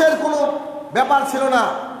 সুদ ঘুষের কোনো ব্যাপার ছিল না।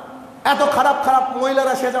 এত খারাপ খারাপ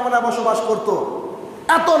মহিলারা সে জামানায় বসবাস করত,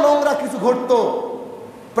 এত নোংরা কিছু ঘটতো,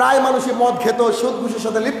 প্রায় মানুষই মদ খেত, সুদ ঘুষের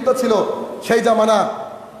সাথে লিপ্ত ছিল সেই জামানা।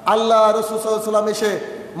 আল্লাহ রাসূল সাল্লাল্লাহু আলাইহি ওয়াসাল্লাম এসে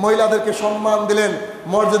মহিলাদেরকে সম্মান দিলেন,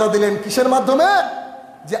 মর্যাদা দিলেন, কিসের মাধ্যমে?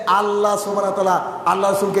 যে আল্লাহ সুবহানাহু ওয়া তাআলা আল্লাহ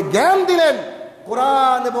রাসূলকে জ্ঞান দিলেন,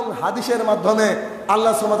 কোরআন এবং হাদিসের মাধ্যমে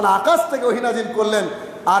আল্লাহ সুবহানাহু ওয়া তাআলা আকাশ থেকে ওহী নাজিল করলেন।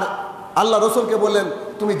 আর আল্লাহ রসুলকে বললেন,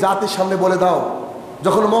 তুমি জাতির সামনে বলে দাও।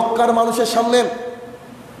 যখন মক্কার মানুষের সামনে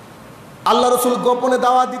আল্লাহ রসুল গোপনে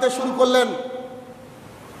দাওয়াত দিতে শুরু করলেন,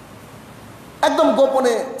 একদম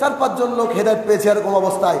গোপনে, 4-5 জন লোক হেদায়েত পেয়েছে এরকম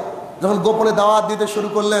অবস্থায় যখন গোপনে দাওয়াত দিতে শুরু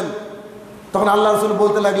করলেন, তখন আল্লাহ রসুল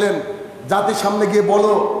বলতে লাগলেন, জাতির সামনে গিয়ে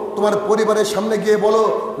বলো, তোমার পরিবারের সামনে গিয়ে বলো,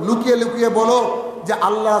 লুকিয়ে লুকিয়ে বলো যে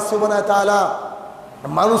আল্লাহ সুবহানাহু ওয়া তাআলা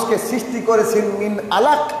মানুষকে সৃষ্টি করেছেন মিন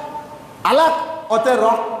আলাক। আলাক অর্থাৎ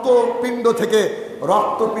রক্তপিণ্ড থেকে,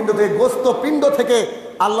 রক্তপিণ্ড থেকে, গোস্ত পিণ্ড থেকে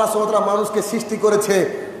আল্লাহ সুবহানাহু ওয়া তাআলা মানুষকে সৃষ্টি করেছে।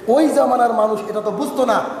 ওই জামানার মানুষ এটা তো বুঝতো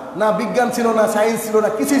না, না বিজ্ঞান ছিল না, সায়েন্স ছিল না,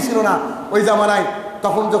 কিছুই ছিল না ওই জামানায়।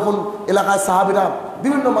 তখন যখন এলাকায় সাহাবীরা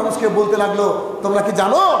বিভিন্ন মানুষকে বলতে লাগলো, তোমরা কি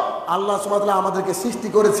জানো আল্লাহ সুবহানাহু ওয়া তাআলা আমাদেরকে সৃষ্টি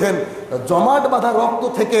করেছেন জমাট বাঁধা রক্ত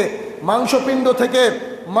থেকে, মাংসপিণ্ড থেকে,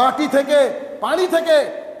 মাটি থেকে, পানি থেকে।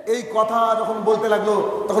 এই কথা যখন বলতে লাগলো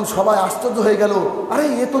তখন সবাই আশ্চর্য হয়ে গেল, আরে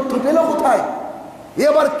এ তথ্য পেল কোথায়? এ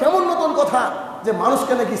আবার কেমন নতুন কথা যে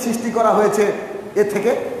মানুষকে নাকি সৃষ্টি করা হয়েছে এ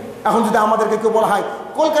থেকে। এখন যদি আমাদেরকে কেউ বলা হয়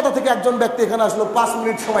কলকাতা থেকে একজন ব্যক্তি এখানে আসলো, 5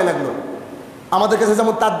 মিনিট সময় লাগলো, আমাদের কাছে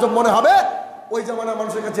যেমন তাজ্জব মনে হবে, ওই জামানার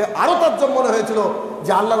মানুষের কাছে আরো তাজ্জব মনে হয়েছিল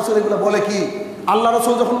যে আল্লাহ রসুল এগুলো বলে কি। আল্লাহ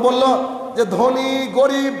রসুল যখন বলল যে ধনী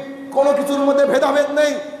গরিব কোনো কিছুর মধ্যে ভেদাভেদ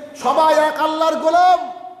নেই, সবাই এক আল্লাহর গোলাম,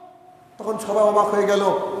 তখন সবাই অবাক হয়ে গেল।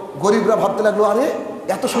 গরিবরা ভাবতে লাগলো, আরে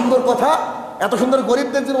এত সুন্দর কথা, এত সুন্দর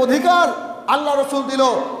গরিবদের জন্য অধিকার আল্লাহ রসুল দিল।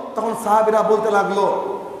 তখন সাহাবীরা বলতে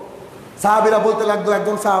লাগলো,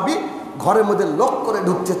 একজন সাহাবী ঘরের মধ্যে লক করে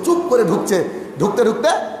ঢুকছে, চুপ করে ঢুকছে, ঢুকতে ঢুকতে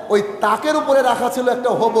ওই তাকের উপরে রাখা ছিল একটা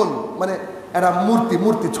হোবল, মানে একটা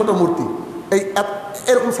মূর্তি, ছোট মূর্তি,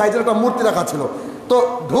 এরকম সাইজের একটা মূর্তি রাখা ছিল। তো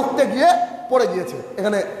ঢুকতে গিয়ে পড়ে গিয়েছে,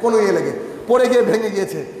 এখানে কোনো লেগে পড়ে গিয়ে ভেঙে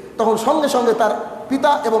গিয়েছে। তখন সঙ্গে সঙ্গে তার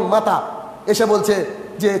পিতা এবং মাতা এসে বলছে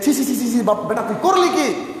যে ছি ছি ছি ছি বাপ, বেটা তুই করলি কি?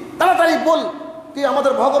 তাড়াতাড়ি বল, তুই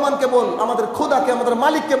আমাদের ভগবানকে বল, আমাদের খোদাকে, আমাদের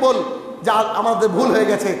মালিককে বল যে আমাদের ভুল হয়ে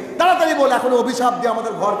গেছে, তাড়াতাড়ি বল, এখন অভিশাপ দিয়ে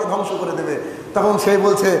আমাদের ঘরকে ধ্বংস করে দেবে। তখন সে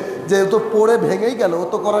বলছে যে ও তো পড়ে ভেঙেই গেল, ও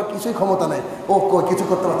তো করার কিছুই ক্ষমতা নেই, ও কিছু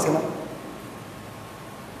করতে পারছে না।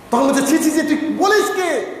 তখন বলছে ছি ছি ছি তুই বলিস কে,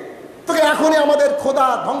 তোকে এখনই আমাদের খোদা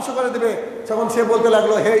ধ্বংস করে দেবে। তখন সে বলতে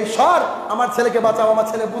লাগলো, হে ঈশ্বর আমার ছেলেকে বাঁচাও, আমার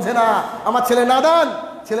ছেলে বুঝে না, আমার ছেলে নাদান,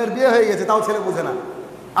 ছেলের বিয়ে হয়ে গেছে তাও ছেলে বুঝে না,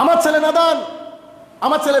 আমার ছেলে নাদান,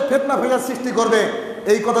 আমার ছেলে ফিতনা ফিসাদ সৃষ্টি করবে।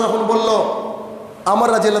 এই কথা যখন বলল আমার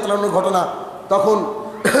রাদিয়াল্লাহু তাআলার ঘটনা, তখন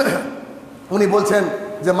উনি বলছেন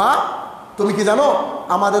যে মা তুমি কি জানো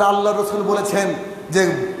আমাদের আল্লাহ রসুল বলেছেন যে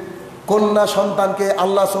কন্যা সন্তানকে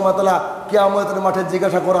আল্লাহ সুবহানাহু ওয়া তাআলা কিয়ামতের মাঠে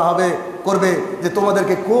জিজ্ঞাসা করবে যে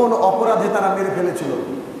তোমাদেরকে কোন অপরাধে তারা মেরে ফেলেছিল,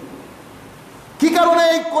 কি কারণে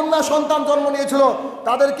এই কন্যা সন্তান জন্ম নিয়েছিল,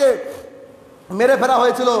 তাদেরকে মেরে ফেলা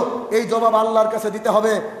হয়েছিল, এই জবাব আল্লাহর কাছে দিতে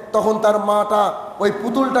হবে। তখন তার মাটা ওই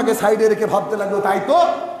পুতুলটাকে সাইডে রেখে ভাবতে লাগলো, তাই তো?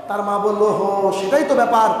 তার মা বললো, হো সেটাই তো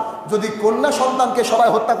ব্যাপার, যদি কন্যা সন্তানকে সবাই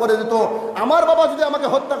হত্যা করে দিত, আমার বাবা যদি আমাকে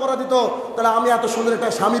হত্যা করে দিত, তাহলে আমি এত সুন্দর একটা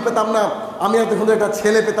স্বামী পেতাম না, আমি এত সুন্দর একটা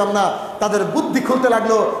ছেলে পেতাম না। তাদের বুদ্ধি খুলতে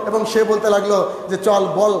লাগলো এবং সে বলতে লাগলো যে চল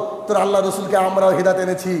বল তোর আল্লাহ রসুলকে আমরাও হিদায়াত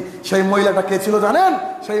এনেছি। সেই মহিলাটা কে ছিল জানেন?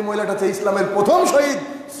 সেই মহিলাটা হচ্ছে ইসলামের প্রথম শহীদ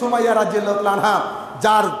সুমাইয়া রাদিয়াল্লাহু আনহা,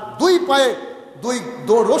 যার 2 পায়ে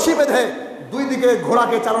 2 রশি বেঁধে 2 দিকে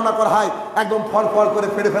ঘোড়াকে চালনা করা হয়, একদম ফড়ফড় করে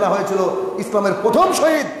ফেড়ে ফেলা হয়েছিল। ইসলামের প্রথম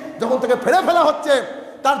শহীদ যখন থেকে ফেড়ে ফেলা হচ্ছে,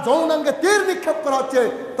 তার যৌনাঙ্গে তীর নিক্ষেপ করা হচ্ছে,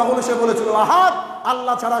 তখন সে বলেছিল আহাদ,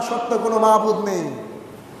 আল্লাহ ছাড়া সত্য কোনো মাবুদ নেই।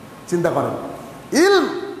 চিন্তা করেন, ইলম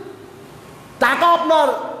টাকা আপনার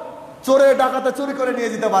চোরে ডাকাতে চুরি করে নিয়ে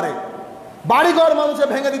যেতে পারে, বাড়িঘর মানুষে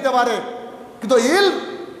ভেঙে দিতে পারে, কিন্তু ইলম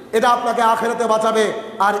এটা আপনাকে আখিরাতে বাঁচাবে।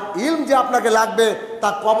 আর ইলম যে আপনাকে লাগবে তা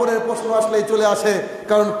কবরের প্রশ্ন আসলেই চলে আসে,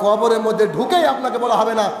 কারণ কবরের মধ্যে ঢুকেই আপনাকে বলা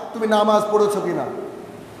হবে না তুমি নামাজ পড়েছো কিনা,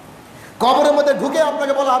 কবরের মধ্যে ঢুকে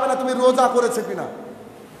আপনাকে বলা হবে না তুমি রোজা করেছো কিনা,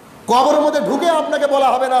 কবরের মধ্যে ঢুকে আপনাকে বলা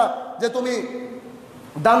হবে না যে তুমি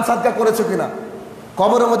দান সাদকা করেছো কিনা,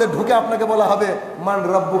 কবরের মধ্যে ঢুকে আপনাকে বলা হবে মান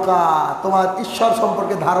রব্বুকা, তোমার ঈশ্বর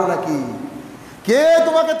সম্পর্কে ধারণা কি, কে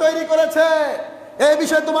তোমাকে তৈরি করেছে, এই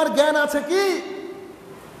বিষয়ে তোমার জ্ঞান আছে কি।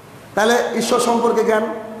 তাহলে ঈশ্বর সম্পর্কে জ্ঞান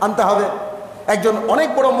আনতে হবে। একজন অনেক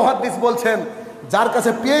বড় মুহাদ্দিস বলছেন, যার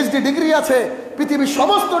কাছে পিএইচডি ডিগ্রি আছে, পৃথিবীর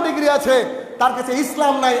সমস্ত ডিগ্রি আছে, তার কাছে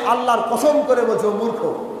ইসলাম নাই, আল্লাহর কসম করে বলছে ও মূর্খ।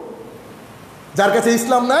 যার কাছে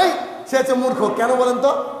ইসলাম নাই সে হচ্ছে মূর্খ। কেন বলেন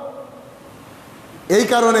তো? এই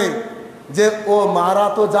কারণে যে ও মারা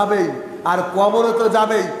তো যাবেই, আর কবরে তো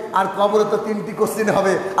যাবেই, আর কবরে তো 3টি কোশ্চিন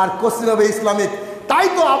হবে, আর কোশ্চিন হবে ইসলামিক। তাই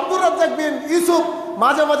তো আব্দুর রাজ্জাক বিন ইউসুফ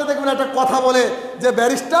মাঝে মাঝে দেখবেন একটা কথা বলে যে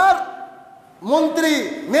ব্যারিস্টার, মন্ত্রী,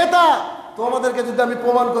 নেতা, তোমাদেরকে যদি আমি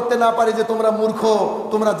প্রমাণ করতে না পারি যে তোমরা মূর্খ,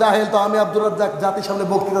 তোমরা জাহেল, তো আমি আব্দুর রাজ্জাক জাতির সামনে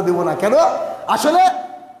বক্তৃতা দিব না। কেন? আসলে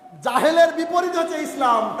জাহেলের বিপরীত হচ্ছে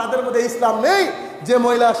ইসলাম, তাদের মধ্যে ইসলাম নেই। যে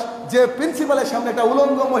মহিলা, যে প্রিন্সিপালের সামনে একটা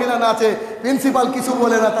উলঙ্গ মহিলা নাচে, প্রিন্সিপাল কিছু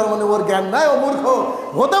বলে না, তার মানে ওর জ্ঞান নাই, ও মূর্খ।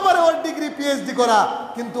 হতে পারে ওর ডিগ্রি পিএইচডি করা,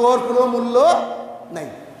 কিন্তু ওর কোনো মূল্য নেই,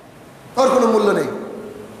 ওর কোনো মূল্য নেই,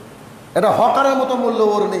 এটা হকারের মতো মূল্য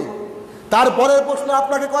ওর নেই। তারপরের প্রশ্ন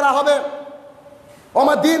আপনাকে করা হবে,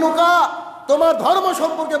 ওমা দিনুকা, তোমার ধর্ম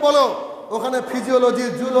সম্পর্কে বলো। ওখানে ফিজিওলজি,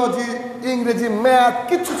 জুলজি, ইংরেজি, ম্যাথ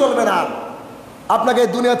কিচ্ছু চলবে না। আপনাকে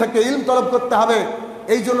দুনিয়া থেকে ইলম তলব করতে হবে।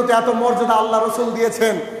 এই জন্য তো এত মর্যাদা আল্লাহ রসুল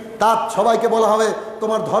দিয়েছেন। তা সবাইকে বলা হবে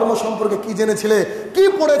তোমার ধর্ম সম্পর্কে কি জেনেছিলে, কি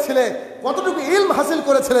পড়েছিলে, কতটুকু ইলম হাসিল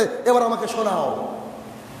করেছিলে, এবার আমাকে শোনাও।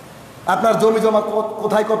 আপনার জমি জমা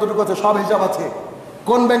কোথায় কতটুকু আছে সব হিসাব আছে,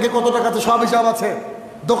 কোন ব্যাংকে কত টাকা আছে সব হিসাব আছে,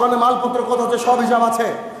 দোকানে মালপত্র কত আছে সব হিসাব আছে,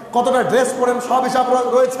 কতটা ড্রেস পরেন সব হিসাব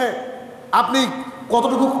রয়েছে, আপনি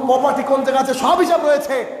কতটুকু প্রপার্টি কোন জায়গা আছে সব হিসাব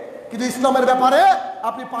রয়েছে। কিন্তু ইসলামের ব্যাপারে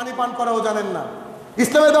আপনি পানি পান করাও জানেন না,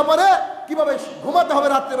 ইসলামের ব্যাপারে কিভাবে ঘুমাতে হবে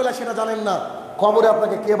রাত্রেবেলা সেটা জানেন না। কবরে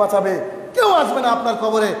আপনাকে কে বাঁচাবে? কেউ আসবে না আপনার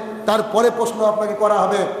কবরে। তারপরে প্রশ্ন আপনাকে করা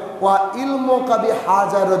হবে, ওয়া ইলমু কাবি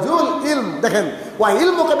হাজার রজুল, ইলম দেখেন, ওয়া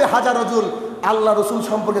ইলমু কাবি হাজার রজুল, আল্লাহ রসুল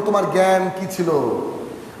সম্পর্কে তোমার জ্ঞান কি ছিল,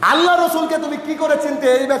 আল্লাহ রসুলকে তুমি কি করে চিনতে,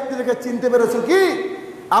 এই ব্যক্তিকে চিনতে পেরেছো কি?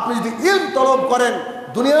 আপনি যদি ইলম তলব করেন,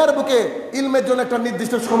 দুনিয়ার বুকে ইলমের জন্য একটা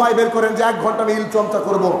নির্দিষ্ট সময় বের করেন যে 1 ঘন্টা আমি ইলম চর্চা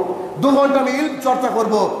করব, 2 ঘন্টা আমি ইলম চর্চা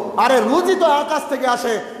করব। আরে রুজি তো আকাশ থেকে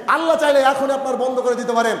আসে, আল্লাহ চাইলে এখন আপনার বন্ধ করে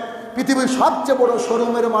দিতে পারেন। পৃথিবীর সবচেয়ে বড়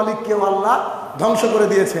শোরুমের মালিককেও আল্লাহ ধ্বংস করে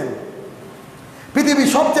দিয়েছেন, পৃথিবীর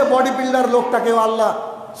সবচেয়ে বডি বিল্ডার লোকটাকেও আল্লাহ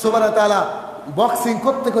সুবহানাহু ওয়া তাআলা বক্সিং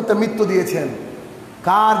করতে করতে মৃত্যু দিয়েছেন।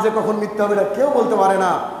 কার যে কখন মৃত্যু হবে না কেউ বলতে পারে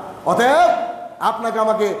না। অতএব আপনাকে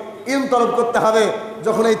আমাকে ইলম তলব করতে হবে।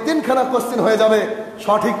 যখন এই 3খানা কোশ্চিন হয়ে যাবে,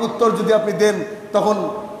 সঠিক উত্তর যদি আপনি দেন, তখন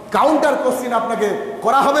কাউন্টার কোশ্চিন আপনাকে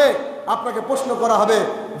করা হবে, আপনাকে প্রশ্ন করা হবে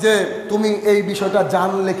যে তুমি এই বিষয়টা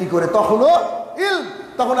জানলে কি করে। তখনও ইলম,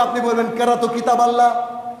 তখন আপনি বলবেন কেরাতু কিতাব আল্লাহ,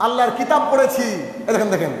 আল্লাহর কিতাব পড়েছি। দেখেন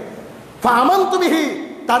দেখেন, ফাআমানতু বিহি,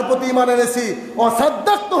 তার প্রতি ঈমান এনেছি, ও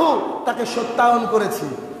সাদ্দাকতুহু, তাকে সত্যায়ন করেছি।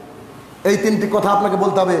 এই 3টি কথা আপনাকে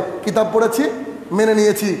বলতে হবে। কিতাব পড়েছি, মেনে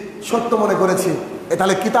নিয়েছি, সত্য মনে করেছি।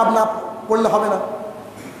 তাহলে কিতাব না পড়লে হবে না,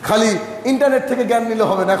 খালি ইন্টারনেট থেকে জ্ঞান নিলে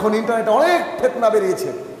হবে না। এখন ইন্টারনেটে অনেক ফেতনা বেরিয়েছে,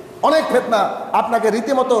 অনেক ফেতনা। আপনাকে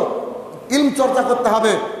রীতিমতো ইলম চর্চা করতে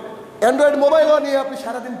হবে। অ্যান্ড্রয়েড মোবাইলও নিয়ে আপনি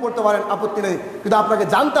সারাদিন পড়তে পারেন, আপত্তি নেই, কিন্তু আপনাকে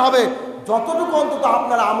জানতে হবে যতটুকু অন্তত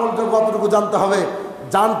আপনার আমলযোগ্য অতটুকু জানতে হবে,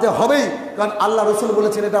 জানতে হবেই। কারণ আল্লাহ রসুল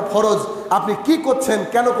বলেছেন এটা ফরজ। আপনি কি করছেন,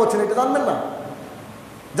 কেন করছেন এটা জানবেন না,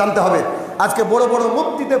 জানতে হবে। আজকে বড় বড়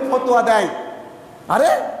মুফতিতে ফতোয়া দেয়, আরে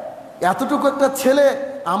এতটুকু একটা ছেলে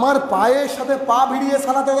আমার পায়ের সাথে পা ভিড়িয়ে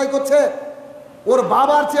সালাত আদায় করছে, ওর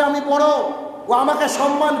বাবার চেয়ে আমি বড়, ও আমাকে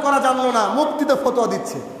সম্মান করা জানলো না, মুফতিতে ফতোয়া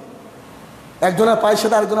দিচ্ছে। একজনের পায়ের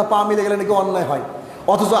সাথে আরেকজনের পা মিলে গেলে নাকি অন্যায় হয়।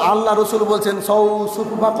 অথচ আল্লাহ রসুল বলছেন সৌ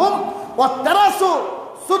সুফাকুম ও তেরাসু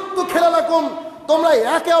সুত্তু খেলালাকুম, তোমরা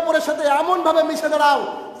একে অপরের সাথে এমন ভাবে মিশে দাঁড়াও,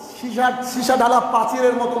 সীসা ঢালা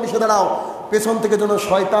প্রাচীরের মতো মিশে দাঁড়াও, পেছন থেকে যেন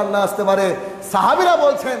শয়তান না আসতে পারে। সাহাবীরা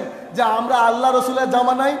বলছেন যে আমরা আল্লাহ রসুলের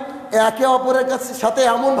জামানায় একে অপরের কাছে সাথে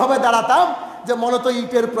এমন ভাবে দাঁড়াতাম যে মনে তো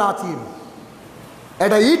ইটের প্রাচীর,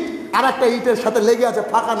 একটা ইট আর একটা ইটের সাথে লেগে আছে,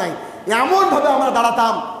 ফাঁকা নাই, এমন ভাবে আমরা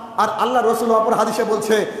দাঁড়াতাম। আর আল্লাহ রসুল অপর হাদিসে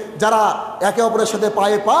বলছে যারা একে অপরের সাথে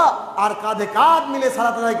পায়ে পা আর কাঁধে কাঁধ মিলে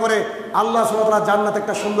সালাত আদায় করে, আল্লাহ সুবহানাহু ওয়া তাআলা জান্নাতে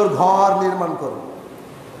একটা সুন্দর ঘর নির্মাণ করে।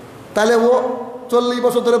 তাহলে ও 40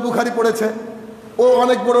 বছর ধরে বুখারি পড়েছে, ও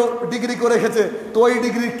অনেক বড় ডিগ্রি করে রেখেছে, তো ওই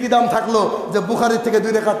ডিগ্রির কি দাম থাকলো যে বুখারীর থেকে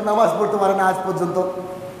 2 রাকাত নামাজ পড়তে পারে না আজ পর্যন্ত।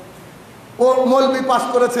 ও মৌলবি পাস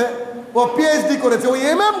করেছে, ও পিএইচডি করেছে, ও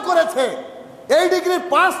এমএম করেছে, এই ডিগ্রির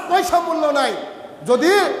 5 পয়সা মূল্য নাই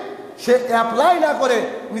যদি সে অ্যাপ্লাই না করে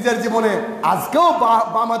নিজের জীবনে। আজকেও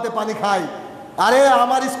বাম হাতে পানি খায়। আরে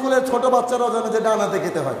আমার স্কুলের ছোট বাচ্চারাও জানে যে ডান হাতে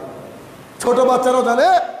খেতে হয়, ছোট বাচ্চারাও জানে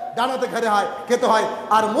ডান হাতে খেতে হয়।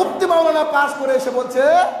 আর মুফতি মাওলানা পাস করে এসে বলছে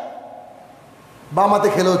বাম হাতে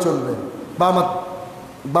খেলেও চলবে,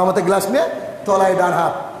 বাম হাতে গ্লাস নিয়ে তলায় ডান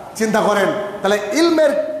হাত। চিন্তা করেন, তাহলে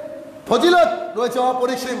ইলমের ফজিলত রয়েছে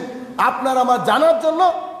অপরিসীম। আপনার আমার জানার জন্য,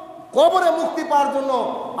 কবরে মুক্তি পাওয়ার জন্য,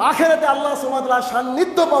 আখিরাতে আল্লাহ সুবহানাহু ওয়া তাআলার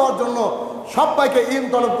সান্নিধ্য পাওয়ার জন্য সবাইকে ইলম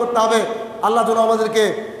তলব করতে হবে। আল্লাহ যেন আমাদেরকে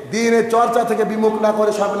দ্বীনের চর্চা থেকে বিমুখ না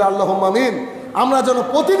করে, সবাই বলে আল্লাহুম্মা আমিন। আমরা যেন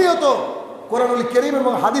প্রতিনিয়ত কোরআনুল কারীম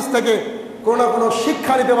এবং হাদিস থেকে কোনো না কোনো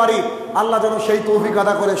শিক্ষা নিতে পারি, আল্লাহ যেন সেই তৌফিক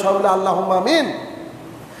আদা করে, সবাই বলে আল্লাহুম্মা আমিন।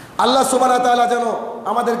 আল্লাহ সুবহানাহু ওয়া তাআলা যেন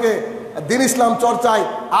আমাদেরকে দ্বীন ইসলাম চর্চায়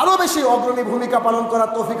আরো বেশি অগ্রণী ভূমিকা পালন করার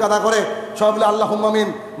তৌফিক আদা করে, সবাই বলে আল্লাহুম্মা আমিন।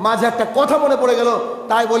 মাঝে একটা কথা মনে পড়ে গেল,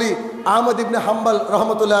 তাই বলি। আহমদ ইবনে হাম্বল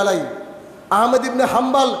রহমতুল্লাহ আলাইহি, আহমদ ইবনে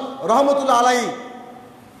হাম্বল রহমতুল্লাহ আলাইহি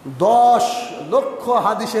 10 লক্ষ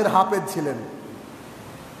হাদিসের হাফেজ ছিলেন।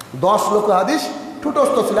 10 লক্ষ হাদিস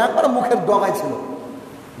ঠুটস্থ ছিল, একবার মুখের ডগায় ছিল।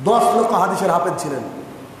 10 লক্ষ হাদিসের হাফেজ ছিলেন।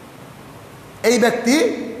 এই ব্যক্তি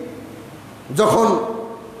যখন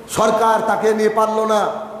সরকার তাকে নিয়ে পারলো না,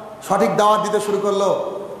 সঠিক দাওয়াত দিতে শুরু করলো,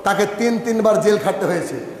 তাকে 3-3 জেল খাটতে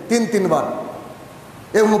হয়েছে, 3-3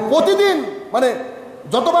 এবং প্রতিদিন মানে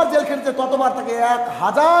যতবার জেল খেটেছে ততবার তাকে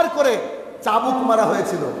 1000 করে চাবুক মারা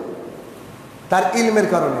হয়েছিল তার ইলমের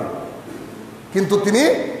কারণে। কিন্তু তিনি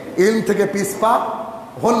ইলম থেকে পিছপা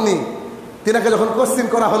হননি। তিনাকে যখন কোশ্চেন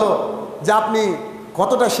করা হলো যে আপনি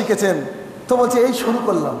কতটা শিখেছেন, তো বলছে এই শুরু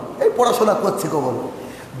করলাম, এই পড়াশোনা করছি কেবল।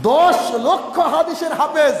 10 লক্ষ হাদিসের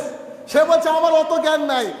হাফেজ, সে বলছে আমার অত জ্ঞান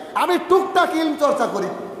নাই, আমি টুকটাক ইলম চর্চা করি,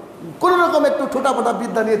 কোন রকম একটু ছোটাফোটা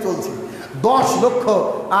বিদ্যা নিয়ে চলছি। 10 লক্ষ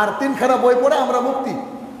আর 3খানা বই পড়ে আমরা মুক্তি,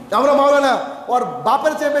 আমরা মাওলানা, ওর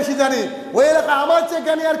বাপের চেয়ে বেশি জানি, ওই এলাকা আমার চেয়ে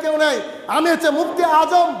জ্ঞানী আর কেউ নাই, আমি হচ্ছে মুফতি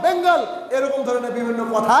আজম বেঙ্গল, এরকম ধরনের বিভিন্ন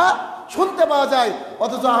কথা শুনতে পাওয়া যায়।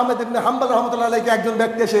 অথচ আহমেদ ইবনে হাম্বল রহমতুল্লাহ আলাইহিকে একজন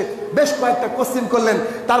ব্যক্তি এসে বেশ কয়েকটা কোশ্চেন করলেন,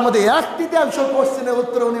 তার মধ্যে 1/3 কোশ্চেনের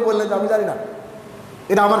উত্তরে উনি বললেন যে আমি জানি না,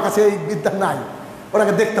 এটা আমার কাছে এই বিদ্যা নাই,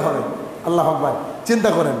 ওনাকে দেখতে হবে। আল্লাহু আকবার। চিন্তা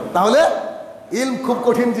করেন, তাহলে ইলম খুব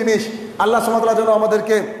কঠিন জিনিস। আল্লাহ সুবহানাহু ওয়া তাআলা যেন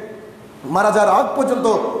আমাদেরকে মারা যাওয়ার আগ পর্যন্ত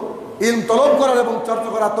ইলম তলব করার এবং চর্চা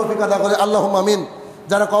করার তৌফিক আদা করে, আল্লাহুম্মা আমিন।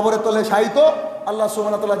 যারা কবরের তলে শায়িত, আল্লাহ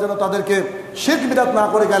সুবহানাহু ওয়া তাআলা যেন তাদেরকে শিরক বিদআত না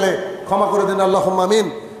করে গেলে ক্ষমা করে দেন, আল্লাহুম্মা আমিন।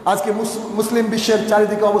 আজকে মুসলিম বিশ্বের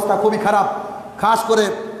চারিদিকে অবস্থা খুবই খারাপ, খাস করে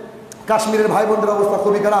কাশ্মীরের ভাই বোনদের অবস্থা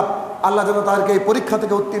খুবই খারাপ। আল্লাহ যেন তাদেরকে এই পরীক্ষা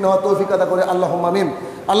থেকে উত্তীর্ণ হওয়ার তৌফিক আদা করে, আল্লাহুম্মা আমিন।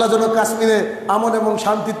 আল্লাহ যেন কাশ্মীরে আমন এবং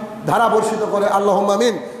শান্তির ধারা বর্ষিত করে, আল্লাহুম্মা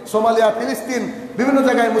আমিন। সোমালিয়া, ফিলিস্তিন, বিভিন্ন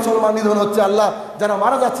জায়গায় মুসলমান নিধন হচ্ছে, আল্লাহ যারা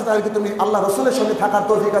মারা যাচ্ছে তাদেরকে তুমি আল্লাহ রসুলের সঙ্গে থাকার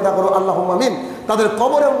তৌফিক আদা করো, আল্লাহুম্মা আমিন। তাদের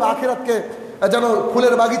কবর এবং আখিরাতকে যেন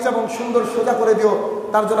ফুলের বাগিচা এবং সুন্দর সোজা করে দিও,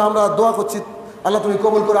 তার জন্য আমরা দোয়া করছি, আল্লাহ তুমি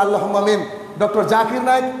কবুল করো, আল্লাহুম্মা আমিন। ডক্টর জাকির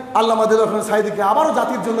নায়েক, আল্লামা দিল রহমান সাঈদীকে আবারও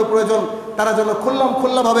জাতির জন্য প্রয়োজন, তারা যেন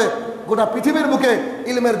খোল্লাভাবে গোটা পৃথিবীর বুকে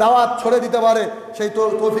ইলমের দাওয়াত ছড়ে দিতে পারে, সেই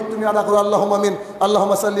তৌফিক তুমি আদা করো, আল্লাহুম্মা আমিন।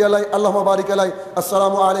 আল্লাহুম্মা সাল্লি আলাইহি, আল্লাহুম্মা বারিক আলাইহি।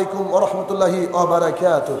 আসসালামু আলাইকুম ওয়া রাহমাতুল্লাহি ওয়া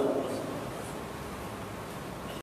বারাকাতুহু।